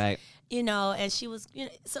ladies. Right. And she was,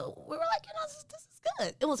 so we were like, this is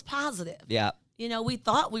good. It was positive. Yeah. We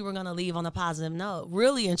thought we were going to leave on a positive note.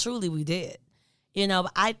 Really and truly we did.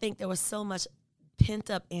 But I think there was so much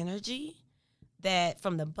pent up energy that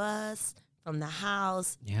from the bus, from the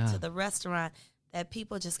house to the restaurant, that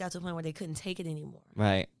people just got to a point where they couldn't take it anymore.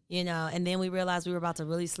 Right. And then we realized we were about to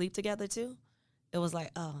really sleep together too. It was like,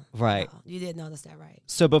 oh, right. Wow, you didn't notice that, right?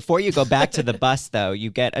 So before you go back to the bus, though, you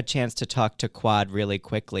get a chance to talk to Quad really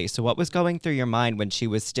quickly. So what was going through your mind when she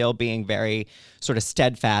was still being very sort of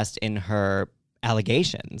steadfast in her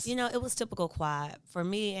allegations? It was typical Quad for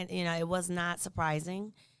me, and it was not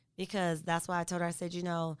surprising, because that's why I told her, I said,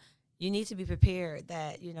 you need to be prepared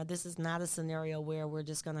that, this is not a scenario where we're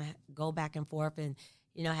just going to go back and forth and,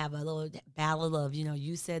 have a little battle of,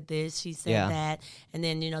 you said this, she said that, and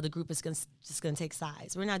then, the group is just going to take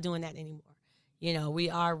sides. We're not doing that anymore. We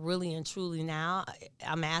are really and truly now,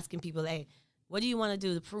 I'm asking people, hey, what do you want to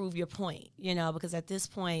do to prove your point? Because at this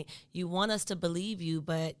point, you want us to believe you,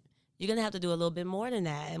 but you're going to have to do a little bit more than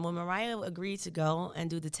that. And when Mariah agreed to go and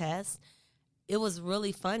do the test, it was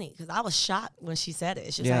really funny, because I was shocked when she said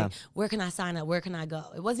it. She was like, where can I sign up? Where can I go?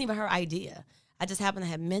 It wasn't even her idea. I just happened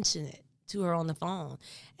to have mentioned it to her on the phone.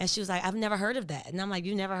 And she was like, I've never heard of that. And I'm like,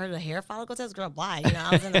 you never heard of a hair follicle test? Girl, why?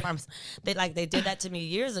 I was in the pharmacy. They did that to me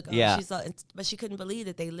years ago. Yeah. But she couldn't believe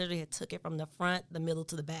that they literally had took it from the front, the middle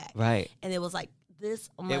to the back. Right. And it was like this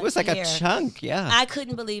much It was like hair. a chunk, yeah. I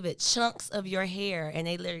couldn't believe it. Chunks of your hair. And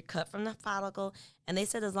they literally cut from the follicle. And they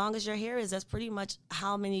said as long as your hair is, that's pretty much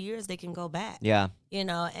how many years they can go back. Yeah.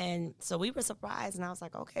 And so we were surprised. And I was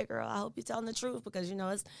like, okay, girl, I hope you're telling the truth, because,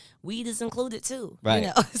 it's weed is included too. Right.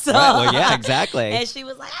 So, right. Well, yeah, exactly. And she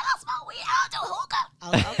was like, I don't smoke weed. I don't do hookah. I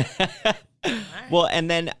was like, okay. Right. Well, and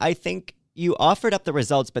then I think you offered up the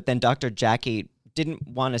results, but then Dr. Jackie didn't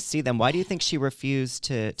want to see them. Why do you think she refused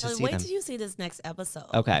to see them? Wait till you see this next episode.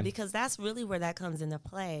 Okay. Because that's really where that comes into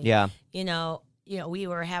play. Yeah. We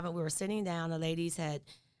were sitting down. The ladies had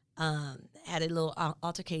a little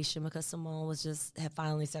altercation, because Simone had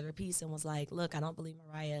finally said her piece and was like, look, I don't believe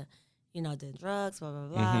Mariah, did drugs, blah, blah,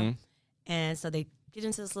 blah. Mm-hmm. And so they get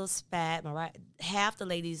into this little spat. Half the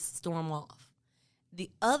ladies storm off. The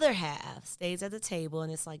other half stays at the table,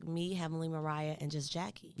 and it's like me, Heavenly, Mariah, and just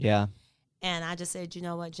Jackie. Yeah. And I just said, you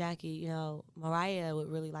know what, Jackie, Mariah would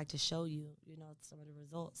really like to show you, some of the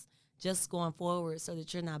results just going forward, so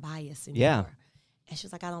that you're not biased anymore. Yeah. And she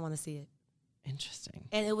was like, I don't want to see it. Interesting.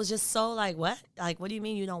 And it was just so like, what? Like, what do you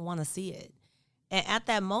mean you don't want to see it? And at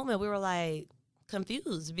that moment, we were like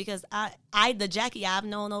confused because the Jackie I've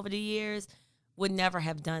known over the years would never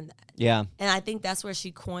have done that. Yeah. And I think that's where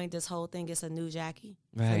she coined this whole thing. It's a new Jackie.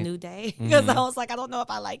 Right. It's a new day. Because I was like, I don't know if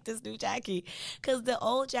I like this new Jackie. Because the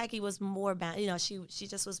old Jackie was more, she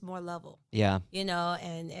just was more level. Yeah.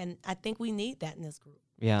 And I think we need that in this group.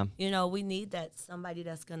 Yeah. We need that somebody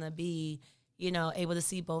that's going to be, able to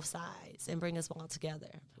see both sides and bring us all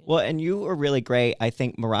together. Well, and you were really great. I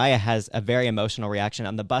think Mariah has a very emotional reaction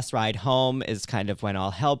on the bus ride home is kind of when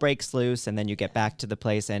all hell breaks loose, and then you get back to the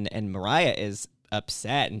place, and Mariah is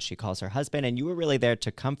upset, and she calls her husband, and you were really there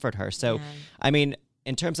to comfort her. So, yeah. I mean,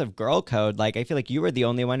 in terms of girl code, like, I feel like you were the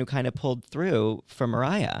only one who kind of pulled through for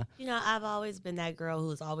Mariah. I've always been that girl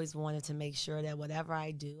who's always wanted to make sure that whatever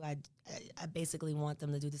I do, I basically want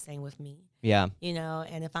them to do the same with me. Yeah.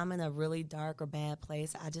 And if I'm in a really dark or bad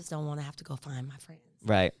place, I just don't want to have to go find my friends.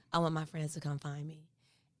 Right. I want my friends to come find me.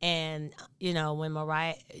 And, when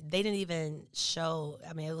Mariah, they didn't even show,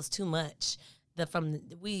 it was too much.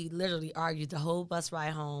 We literally argued the whole bus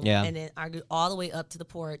ride home. Yeah. And then argued all the way up to the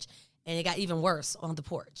porch. And it got even worse on the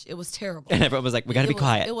porch. It was terrible. And everyone was like, we got to be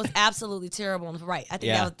quiet. It was absolutely terrible. Right. I think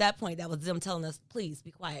Yeah. that was that point. That was them telling us, please be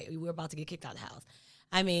quiet. We were about to get kicked out of the house.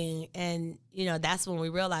 And, that's when we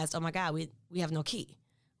realized, oh, my God, we have no key.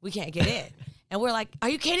 We can't get in. And we're like, are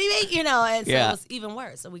you kidding me? And so it was even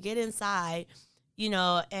worse. So we get inside,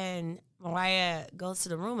 and Mariah goes to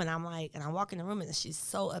the room, and I'm like, and I walk in the room, and she's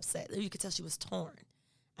so upset. You could tell she was torn.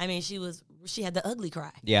 She had the ugly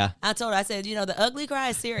cry. Yeah. I told her, I said, the ugly cry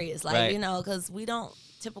is serious. Like, Right. because we don't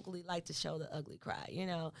typically like to show the ugly cry.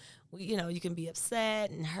 You can be upset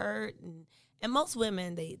and hurt. And most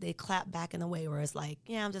women, they clap back in a way where it's like,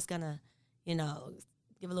 yeah, I'm just going to,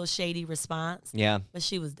 give a little shady response. Yeah. But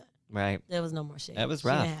she was done. Right. There was no more shade. That was She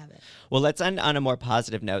rough. didn't have it. Well, let's end on a more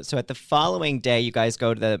positive note. So at the following day, you guys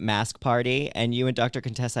go to the mask party, and you and Dr.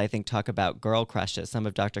 Contessa, I think, talk about girl crushes, some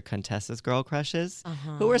of Dr. Contessa's girl crushes.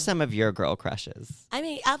 Uh-huh. Who are some of your girl crushes?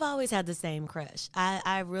 I've always had the same crush.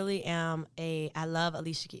 I really am I love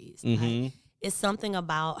Alicia Keys. Mm-hmm. It's something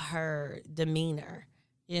about her demeanor,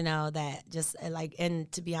 that just like, and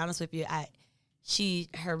to be honest with you,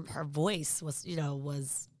 her voice was,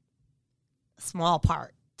 was a small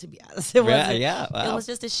part. To be honest, it wasn't. Yeah, wow. It was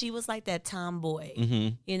just that she was like that tomboy.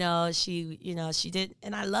 Mm-hmm. She did,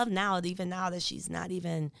 and I love even now that she's not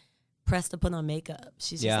even pressed to put on makeup.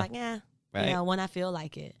 She's just like, yeah, right. When I feel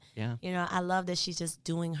like it. Yeah. I love that she's just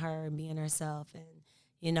doing her and being herself, and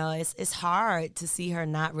it's hard to see her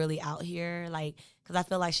not really out here, like, because I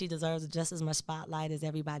feel like she deserves just as much spotlight as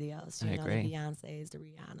everybody else. I agree. The Beyonces, the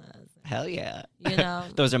Rihannas. Hell yeah.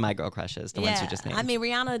 Those are my girl crushes, the ones you just named.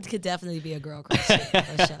 Rihanna could definitely be a girl crush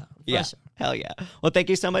for sure. Yeah. Sure. Hell yeah. Well, thank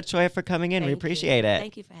you so much, Toya, for coming in. We appreciate it.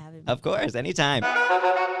 Thank you for having me. Of course, anytime.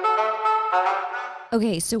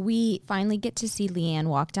 Okay, so we finally get to see Leanne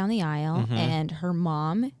walk down the aisle, and her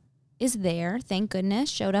mom is there. Thank goodness.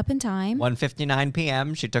 Showed up in time. 1:59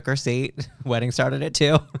 p.m. She took her seat. Wedding started at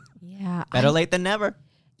 2. Yeah. Better late than never.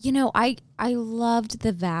 I loved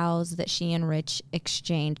the vows that she and Rich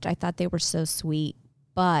exchanged. I thought they were so sweet,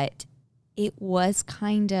 but it was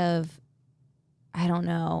kind of, I don't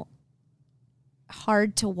know,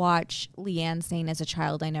 hard to watch Leanne saying as a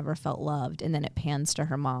child, I never felt loved, and then it pans to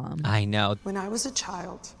her mom. I know. When I was a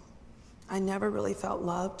child, I never really felt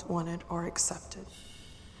loved, wanted, or accepted.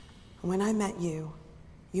 When I met you,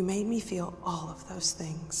 you made me feel all of those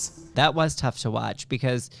things. That was tough to watch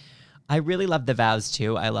because I really love the vows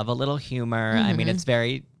too. I love a little humor. I mean, it's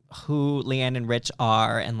very who Leanne and Rich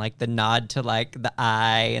are, and like the nod to like the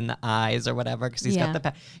eye and the eyes or whatever, because he's got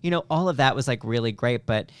the, all of that was like really great.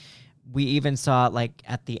 But we even saw like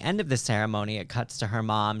at the end of the ceremony, it cuts to her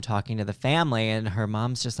mom talking to the family, and her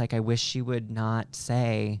mom's just like, I wish she would not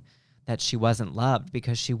say that she wasn't loved,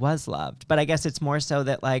 because she was loved. But I guess it's more so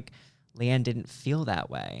that like Leanne didn't feel that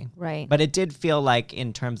way. Right. But it did feel like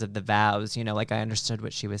in terms of the vows, like I understood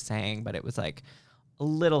what she was saying, but it was like a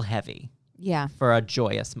little heavy. Yeah. For a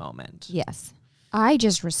joyous moment. Yes. I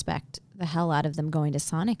just respect the hell out of them going to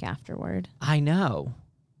Sonic afterward. I know.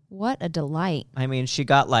 What a delight. I mean, she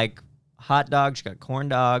got like hot dogs, she got corn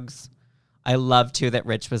dogs. I love too that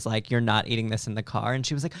Rich was like, you're not eating this in the car. And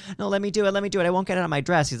she was like, no, let me do it. I won't get it on my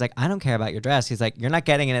dress. He's like, I don't care about your dress. He's like, you're not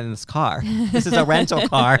getting it in this car. This is a rental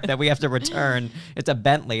car that we have to return. It's a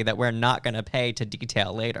Bentley that we're not going to pay to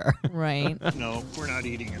detail later. Right. No, we're not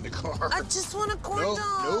eating in the car. I just want a corn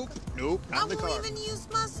dog. Nope, not in the car. I won't even use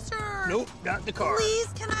mustard. Nope, not in the car. Please,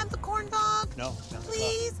 can I have the corn dog? No, not in the car.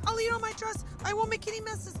 Please, I'll eat it on my dress. I won't make any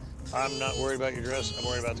messes. I'm not worried about your dress. I'm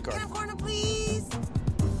worried about the car. Corner, please.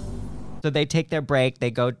 So they take their break.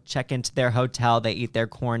 They go check into their hotel. They eat their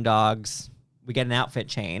corn dogs. We get an outfit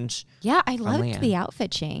change. Yeah, I loved Leanne. the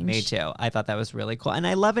outfit change. Me too. I thought that was really cool. And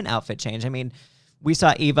I love an outfit change. I mean, we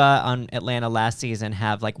saw Eva on Atlanta last season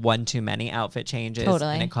have like one too many outfit changes.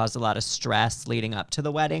 Totally. And it caused a lot of stress leading up to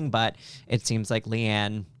the wedding. But it seems like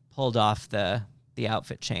Leanne pulled off the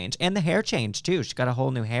outfit change. And the hair change, too. She got a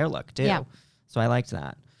whole new hair look, too. Yeah. So I liked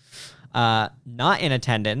that. Not in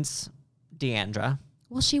attendance, Deandra.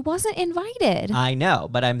 Well, she wasn't invited. I know,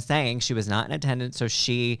 but I'm saying she was not in attendance. So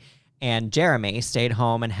she and Jeremy stayed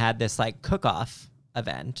home and had this like cook-off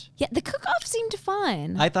event. Yeah, the cook-off seemed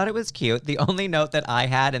fun. I thought it was cute. The only note that I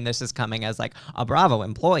had, and this is coming as like a Bravo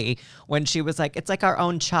employee, when she was like, it's like our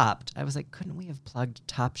own Chopped. I was like, couldn't we have plugged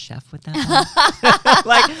Top Chef with that?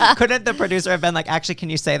 Like, couldn't the producer have been like, actually, can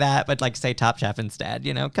you say that? But like say Top Chef instead,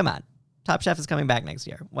 you know? Come on. Top Chef is coming back next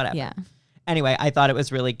year. Whatever. Yeah. Anyway, I thought it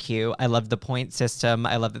was really cute. I loved the point system.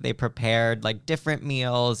 I love that they prepared like different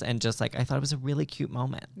meals and just like, I thought it was a really cute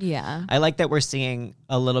moment. Yeah. I like that we're seeing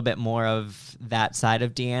a little bit more of that side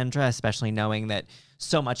of Deandra, especially knowing that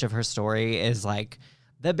so much of her story is like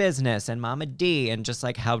the business and Mama D and just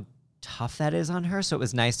like how tough that is on her. So it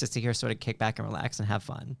was nice to see her sort of kick back and relax and have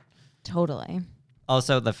fun. Totally.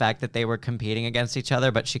 Also, the fact that they were competing against each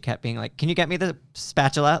other, but she kept being like, can you get me the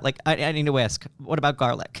spatula? Like, I need a whisk. What about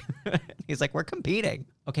garlic? He's like, we're competing.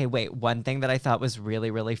 Okay, wait. One thing that I thought was really,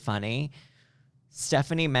 really funny,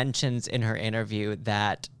 Stephanie mentions in her interview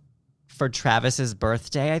that for Travis's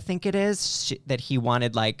birthday, I think it is, that he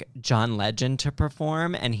wanted like John Legend to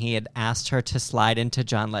perform, and he had asked her to slide into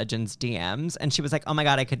John Legend's DMs. And she was like, oh my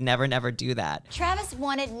God, I could never do that. Travis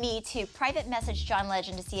wanted me to private message John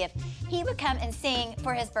Legend to see if he would come and sing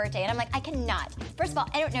for his birthday. And I'm like, I cannot. First of all,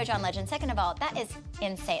 I don't know John Legend. Second of all, that is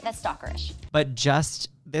insane. That's stalkerish. But just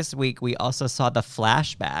this week, we also saw the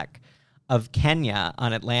flashback of Kenya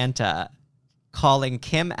on Atlanta calling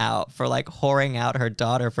Kim out for like whoring out her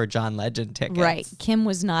daughter for John Legend tickets. Right. Kim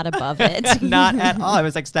was not above it. Not at all. I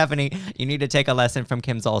was like, Stephanie, you need to take a lesson from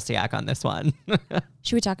Kim Zolciak on this one.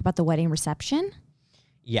 Should we talk about the wedding reception?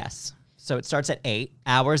 Yes. So it starts at 8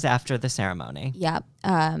 hours after the ceremony. Yep.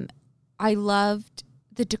 I loved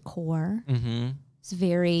the decor. Mm-hmm. It's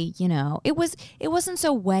very, it wasn't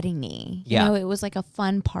so wedding-y. Yeah. It was like a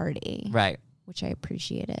fun party. Right. Which I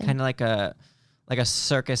appreciated. Kind of like a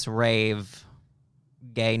circus rave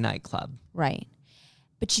gay nightclub. Right.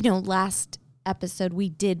 But last episode we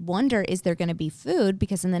did wonder, is there going to be food?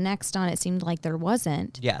 Because in the next on, it seemed like there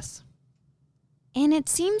wasn't. Yes. And it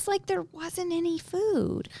seems like there wasn't any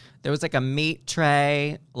food. There was like a meat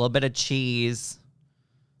tray, a little bit of cheese.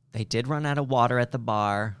 They did run out of water at the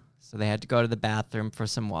bar, so they had to go to the bathroom for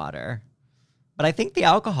some water. But I think the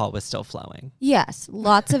alcohol was still flowing. Yes,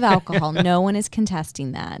 lots of alcohol. No one is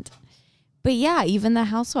contesting that. But yeah, even the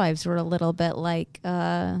housewives were a little bit like,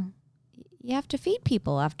 you have to feed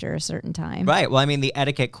people after a certain time. Right. Well, I mean, the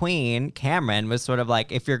etiquette queen, Cameron, was sort of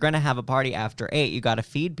like, if you're going to have a party after 8, you got to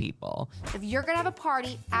feed people. If you're going to have a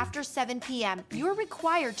party after 7 p.m., you're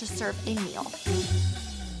required to serve a meal.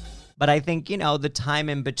 But I think, the time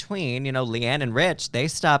in between, Leanne and Rich, they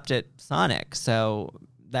stopped at Sonic. So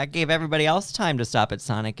that gave everybody else time to stop at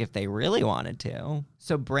Sonic if they really wanted to.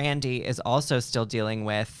 So Brandy is also still dealing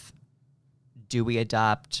with, do we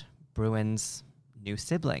adopt Braunwyn's new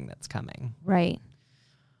sibling that's coming? Right.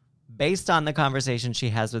 Based on the conversation she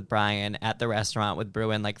has with Brian at the restaurant with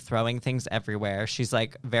Braunwyn, like throwing things everywhere, she's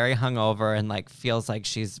like very hungover and like feels like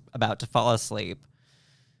she's about to fall asleep.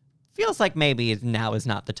 Feels like maybe now is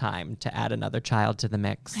not the time to add another child to the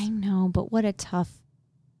mix. I know, but what a tough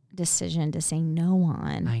decision to say no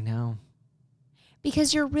on. I know.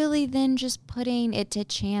 Because you're really then just putting it to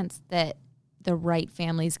chance that the right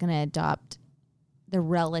family's going to adopt the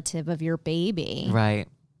relative of your baby. Right.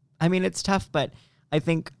 I mean, it's tough, but I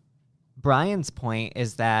think Brian's point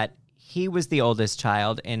is that he was the oldest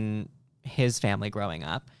child in his family growing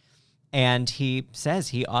up. And he says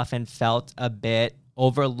he often felt a bit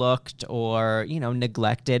overlooked or,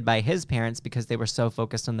 neglected by his parents because they were so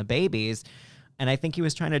focused on the babies. And I think he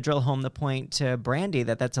was trying to drill home the point to Brandy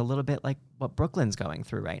that that's a little bit like what Brooklyn's going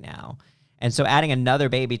through right now. And so adding another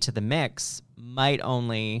baby to the mix might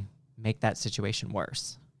only make that situation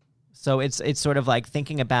worse. So it's sort of like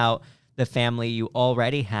thinking about the family you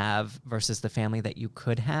already have versus the family that you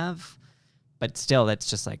could have. But still, that's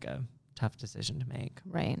just like a tough decision to make.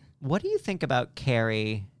 Right. What do you think about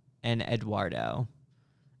Carrie and Eduardo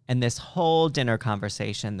and this whole dinner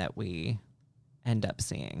conversation that we end up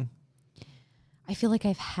seeing? I feel like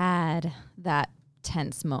I've had that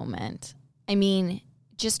tense moment. I mean,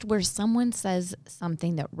 just where someone says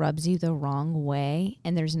something that rubs you the wrong way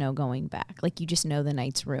and there's no going back. Like, you just know the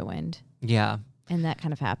night's ruined. Yeah. And that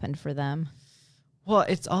kind of happened for them. Well,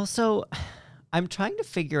 it's also, I'm trying to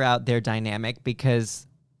figure out their dynamic because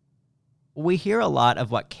we hear a lot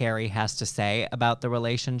of what Carrie has to say about the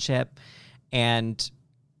relationship. And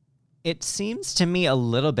it seems to me a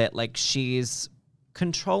little bit like she's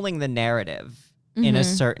controlling the narrative in a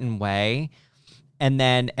certain way. And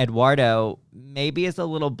then Eduardo maybe is a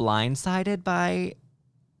little blindsided by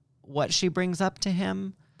what she brings up to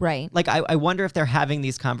him. Right. Like, I wonder if they're having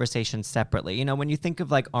these conversations separately. You know, when you think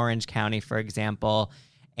of like Orange County, for example,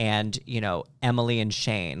 and, you know, Emily and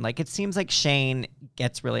Shane, like it seems like Shane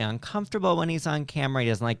gets really uncomfortable when he's on camera. He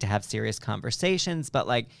doesn't like to have serious conversations, but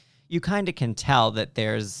like you kind of can tell that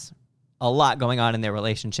there's a lot going on in their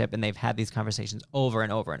relationship and they've had these conversations over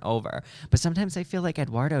and over and over. But sometimes I feel like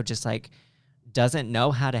Eduardo just like doesn't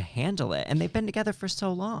know how to handle it. And they've been together for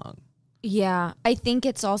so long. Yeah. I think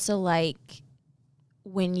it's also like,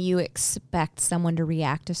 when you expect someone to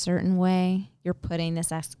react a certain way, you're putting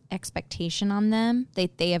this expectation on them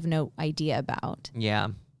that they have no idea about. Yeah.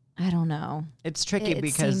 I don't know. It's tricky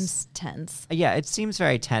because it seems tense. Yeah, it seems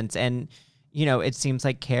very tense. And, you know, it seems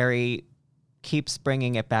like Carrie keeps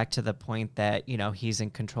bringing it back to the point that, you know, he's in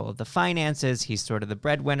control of the finances. He's sort of the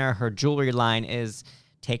breadwinner. Her jewelry line is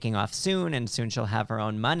taking off soon, and soon she'll have her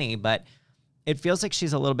own money. But it feels like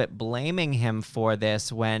she's a little bit blaming him for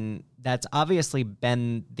this when that's obviously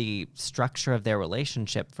been the structure of their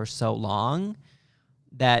relationship for so long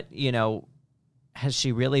that, you know, has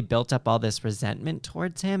she really built up all this resentment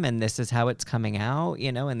towards him and this is how it's coming out,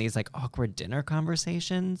 you know, in these like awkward dinner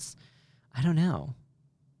conversations? I don't know.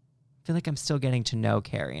 I feel like I'm still getting to know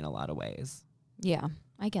Carrie in a lot of ways. Yeah,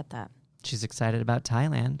 I get that. She's excited about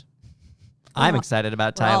Thailand. I'm excited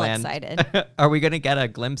about we're Thailand. All excited. Are we going to get a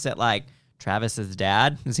glimpse at like Travis's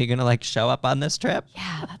dad? Is he going to like show up on this trip?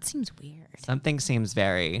 Yeah, that seems weird. Something seems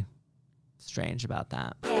very strange about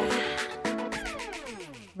that.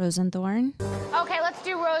 Rose and Thorn. Okay, let's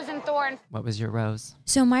do Rose and Thorn. What was your rose?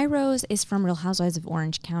 So my rose is from Real Housewives of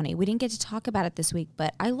Orange County. We didn't get to talk about it this week,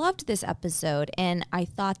 but I loved this episode, and I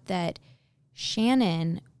thought that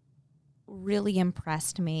Shannon really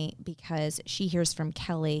impressed me because she hears from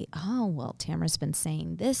Kelly, oh, well, Tamara's been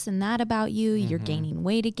saying this and that about you. You're gaining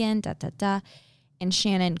weight again, da-da-da. And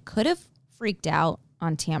Shannon could have freaked out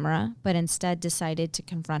on Tamara, but instead decided to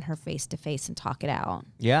confront her face-to-face and talk it out.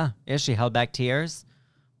 Yeah. Yeah, she held back tears.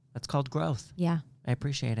 That's called growth. Yeah. I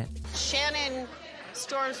appreciate it. Shannon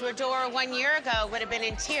storms her door 1 year ago would have been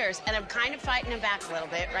in tears, and I'm kind of fighting him back a little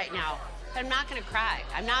bit right now. I'm not going to cry.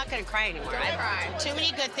 I'm not going to cry anymore. I have too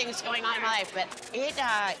many good things going on in my life, but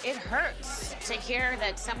it hurts to hear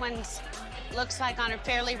that someone looks like on a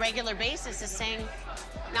fairly regular basis is saying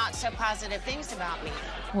not so positive things about me.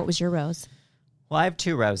 What was your rose? Well, I have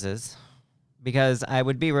two roses because I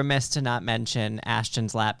would be remiss to not mention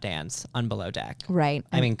Ashton's lap dance on Below Deck. Right.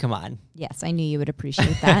 I mean, come on. Yes, I knew you would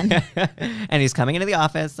appreciate that. And he's coming into the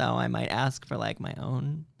office, so I might ask for like my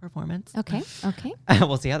own performance. Okay.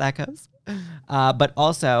 We'll see how that goes. But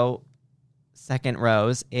also, second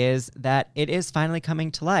rose is that it is finally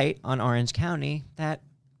coming to light on Orange County that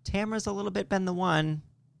Tamara's a little bit been the one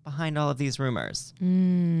behind all of these rumors.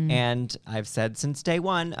 And I've said since day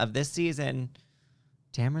one of this season,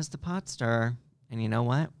 Tamara's the pot stirrer. And you know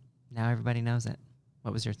what? Now everybody knows it.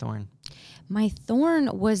 What was your thorn? My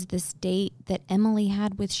thorn was this date that Emily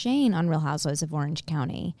had with Shane on Real Housewives of Orange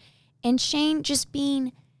County. And Shane just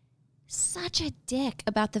being such a dick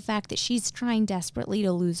about the fact that she's trying desperately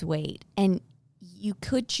to lose weight. And you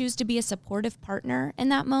could choose to be a supportive partner in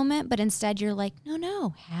that moment, but instead you're like,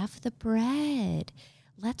 no, have the bread.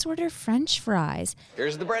 Let's order French fries.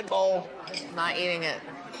 Here's the bread bowl. Not eating it.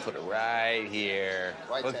 Put it right here.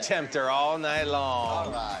 We'll tempt her all night long.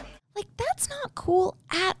 All right. Like, that's not cool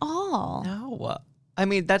at all. No. I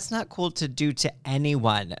mean, that's not cool to do to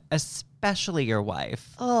anyone, especially your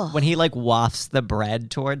wife. Ugh. When he like wafts the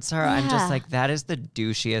bread towards her, I'm Yeah. just like, that is the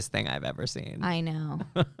douchiest thing I've ever seen. I know.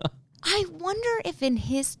 I wonder if in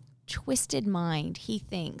his twisted mind, he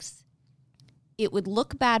thinks it would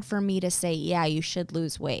look bad for me to say, yeah, you should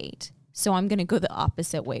lose weight. So I'm going to go the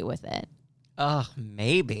opposite way with it.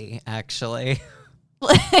 Maybe, actually.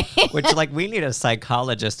 Which, like, we need a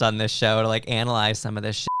psychologist on this show to, like, analyze some of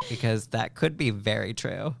this shit because that could be very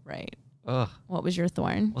true. Right. Ugh. What was your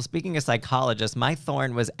thorn? Well, speaking of psychologists, my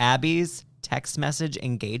thorn was Abby's text message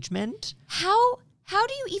engagement. How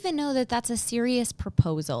do you even know that that's a serious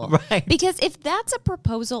proposal? Right. Because if that's a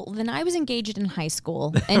proposal, then I was engaged in high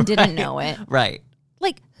school and didn't know it. Right.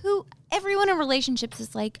 Like, everyone in relationships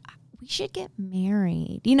is like, we should get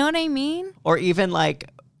married. You know what I mean? Or even like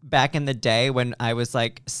back in the day when I was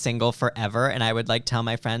like single forever, and I would like tell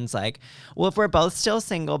my friends like, well, if we're both still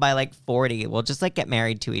single by like 40, we'll just like get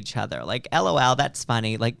married to each other. Like, LOL, that's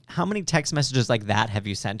funny. Like, how many text messages like that have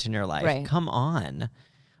you sent in your life? Right. Come on.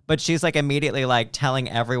 But she's like immediately like telling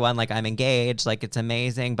everyone like I'm engaged, like it's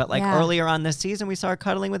amazing. But like earlier on this season, we saw her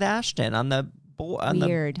cuddling with Ashton on the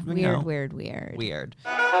Weird.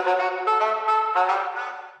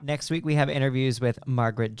 Next week, we have interviews with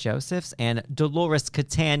Margaret Josephs and Dolores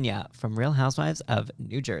Catania from Real Housewives of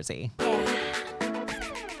New Jersey.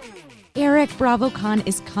 Eric BravoCon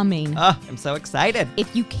is coming. Oh, I'm so excited.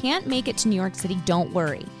 If you can't make it to New York City, don't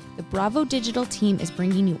worry. The Bravo Digital team is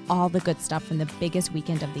bringing you all the good stuff from the biggest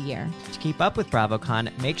weekend of the year. To keep up with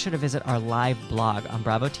BravoCon, make sure to visit our live blog on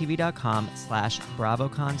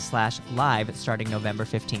bravotv.com/BravoCon/live starting November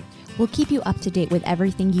 15th. We'll keep you up to date with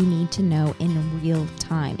everything you need to know in real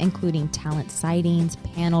time, including talent sightings,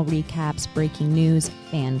 panel recaps, breaking news,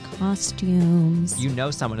 fan costumes. You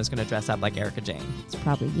know someone is going to dress up like Erica Jane. It's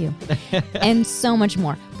probably you. And so much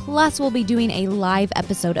more. Plus, we'll be doing a live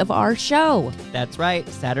episode of our show. That's right.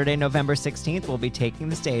 Saturday, November 16th, we'll be taking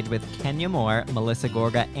the stage with Kenya Moore, Melissa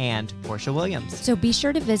Gorga, and Portia Williams. So be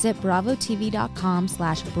sure to visit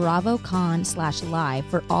bravotv.com/BravoCon/live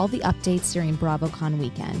for all the updates during BravoCon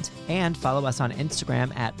weekend. And follow us on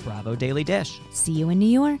Instagram at Bravo Daily Dish. See you in New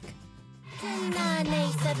York. 10, 9,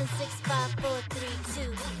 8, 7, 6, 5, 4, 3,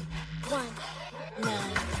 2, 1, 9.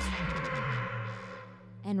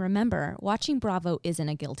 And remember, watching Bravo isn't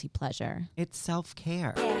a guilty pleasure. It's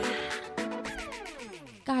self-care.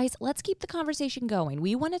 Guys, let's keep the conversation going.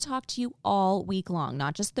 We want to talk to you all week long,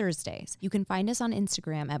 not just Thursdays. You can find us on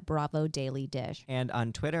Instagram at Bravo Daily Dish. And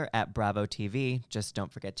on Twitter at Bravo TV. Just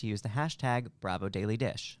don't forget to use the hashtag Bravo Daily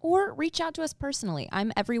Dish. Or reach out to us personally.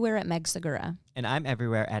 I'm everywhere at Meg Segura. And I'm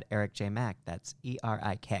everywhere at Eric J. Mack. That's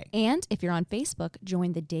ERIK. And if you're on Facebook,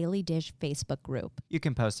 join the Daily Dish Facebook group. You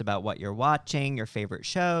can post about what you're watching, your favorite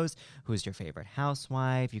shows, who's your favorite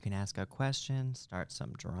housewife. You can ask a question, start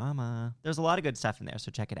some drama. There's a lot of good stuff in there, so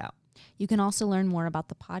check it out. You can also learn more about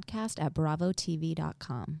the podcast at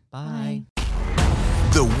bravotv.com. Bye.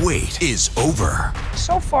 The wait is over.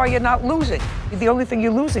 So far, you're not losing. The only thing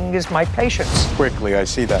you're losing is my patience. Quickly, I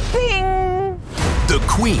see that. Bing! The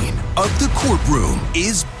queen of the courtroom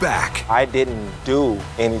is back. I didn't do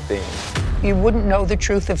anything. You wouldn't know the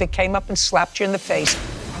truth if it came up and slapped you in the face.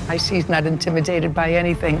 I see he's not intimidated by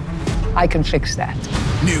anything. I can fix that.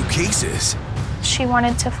 New cases. She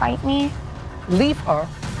wanted to fight me. Leave her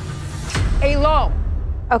alone.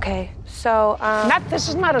 Okay, so, This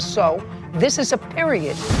is not a so. This is a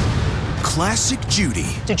period. Classic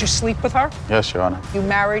Judy. Did you sleep with her? Yes, Your Honor. You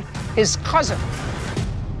married his cousin.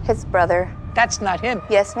 his brother. That's not him.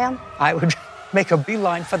 Yes, ma'am. I would make a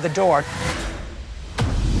beeline for the door.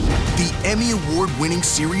 The Emmy Award-winning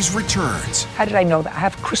series returns. How did I know that? I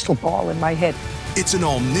have a crystal ball in my head. It's an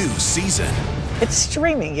all-new season. It's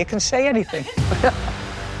streaming. You can say anything.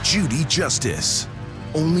 Judy Justice.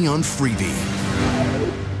 Only on Freevee.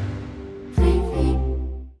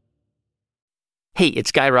 Hey,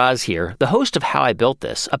 it's Guy Raz here, the host of How I Built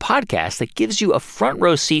This, a podcast that gives you a front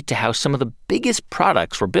row seat to how some of the biggest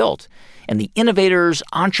products were built and the innovators,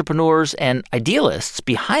 entrepreneurs, and idealists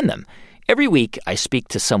behind them. Every week, I speak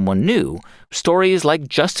to someone new. Stories like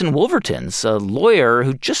Justin Wolverton's, a lawyer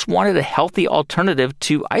who just wanted a healthy alternative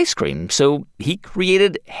to ice cream, so he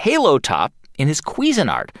created Halo Top in his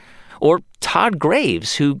Cuisinart. Or Todd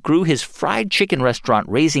Graves, who grew his fried chicken restaurant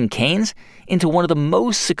Raising Cane's into one of the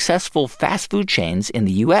most successful fast food chains in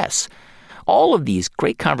the U.S. All of these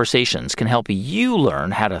great conversations can help you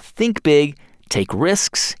learn how to think big, take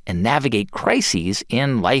risks, and navigate crises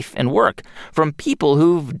in life and work from people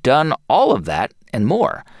who've done all of that and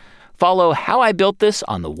more. Follow How I Built This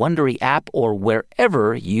on the Wondery app or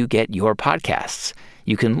wherever you get your podcasts.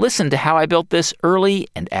 You can listen to How I Built This early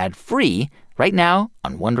and ad-free right now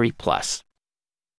on Wondery Plus.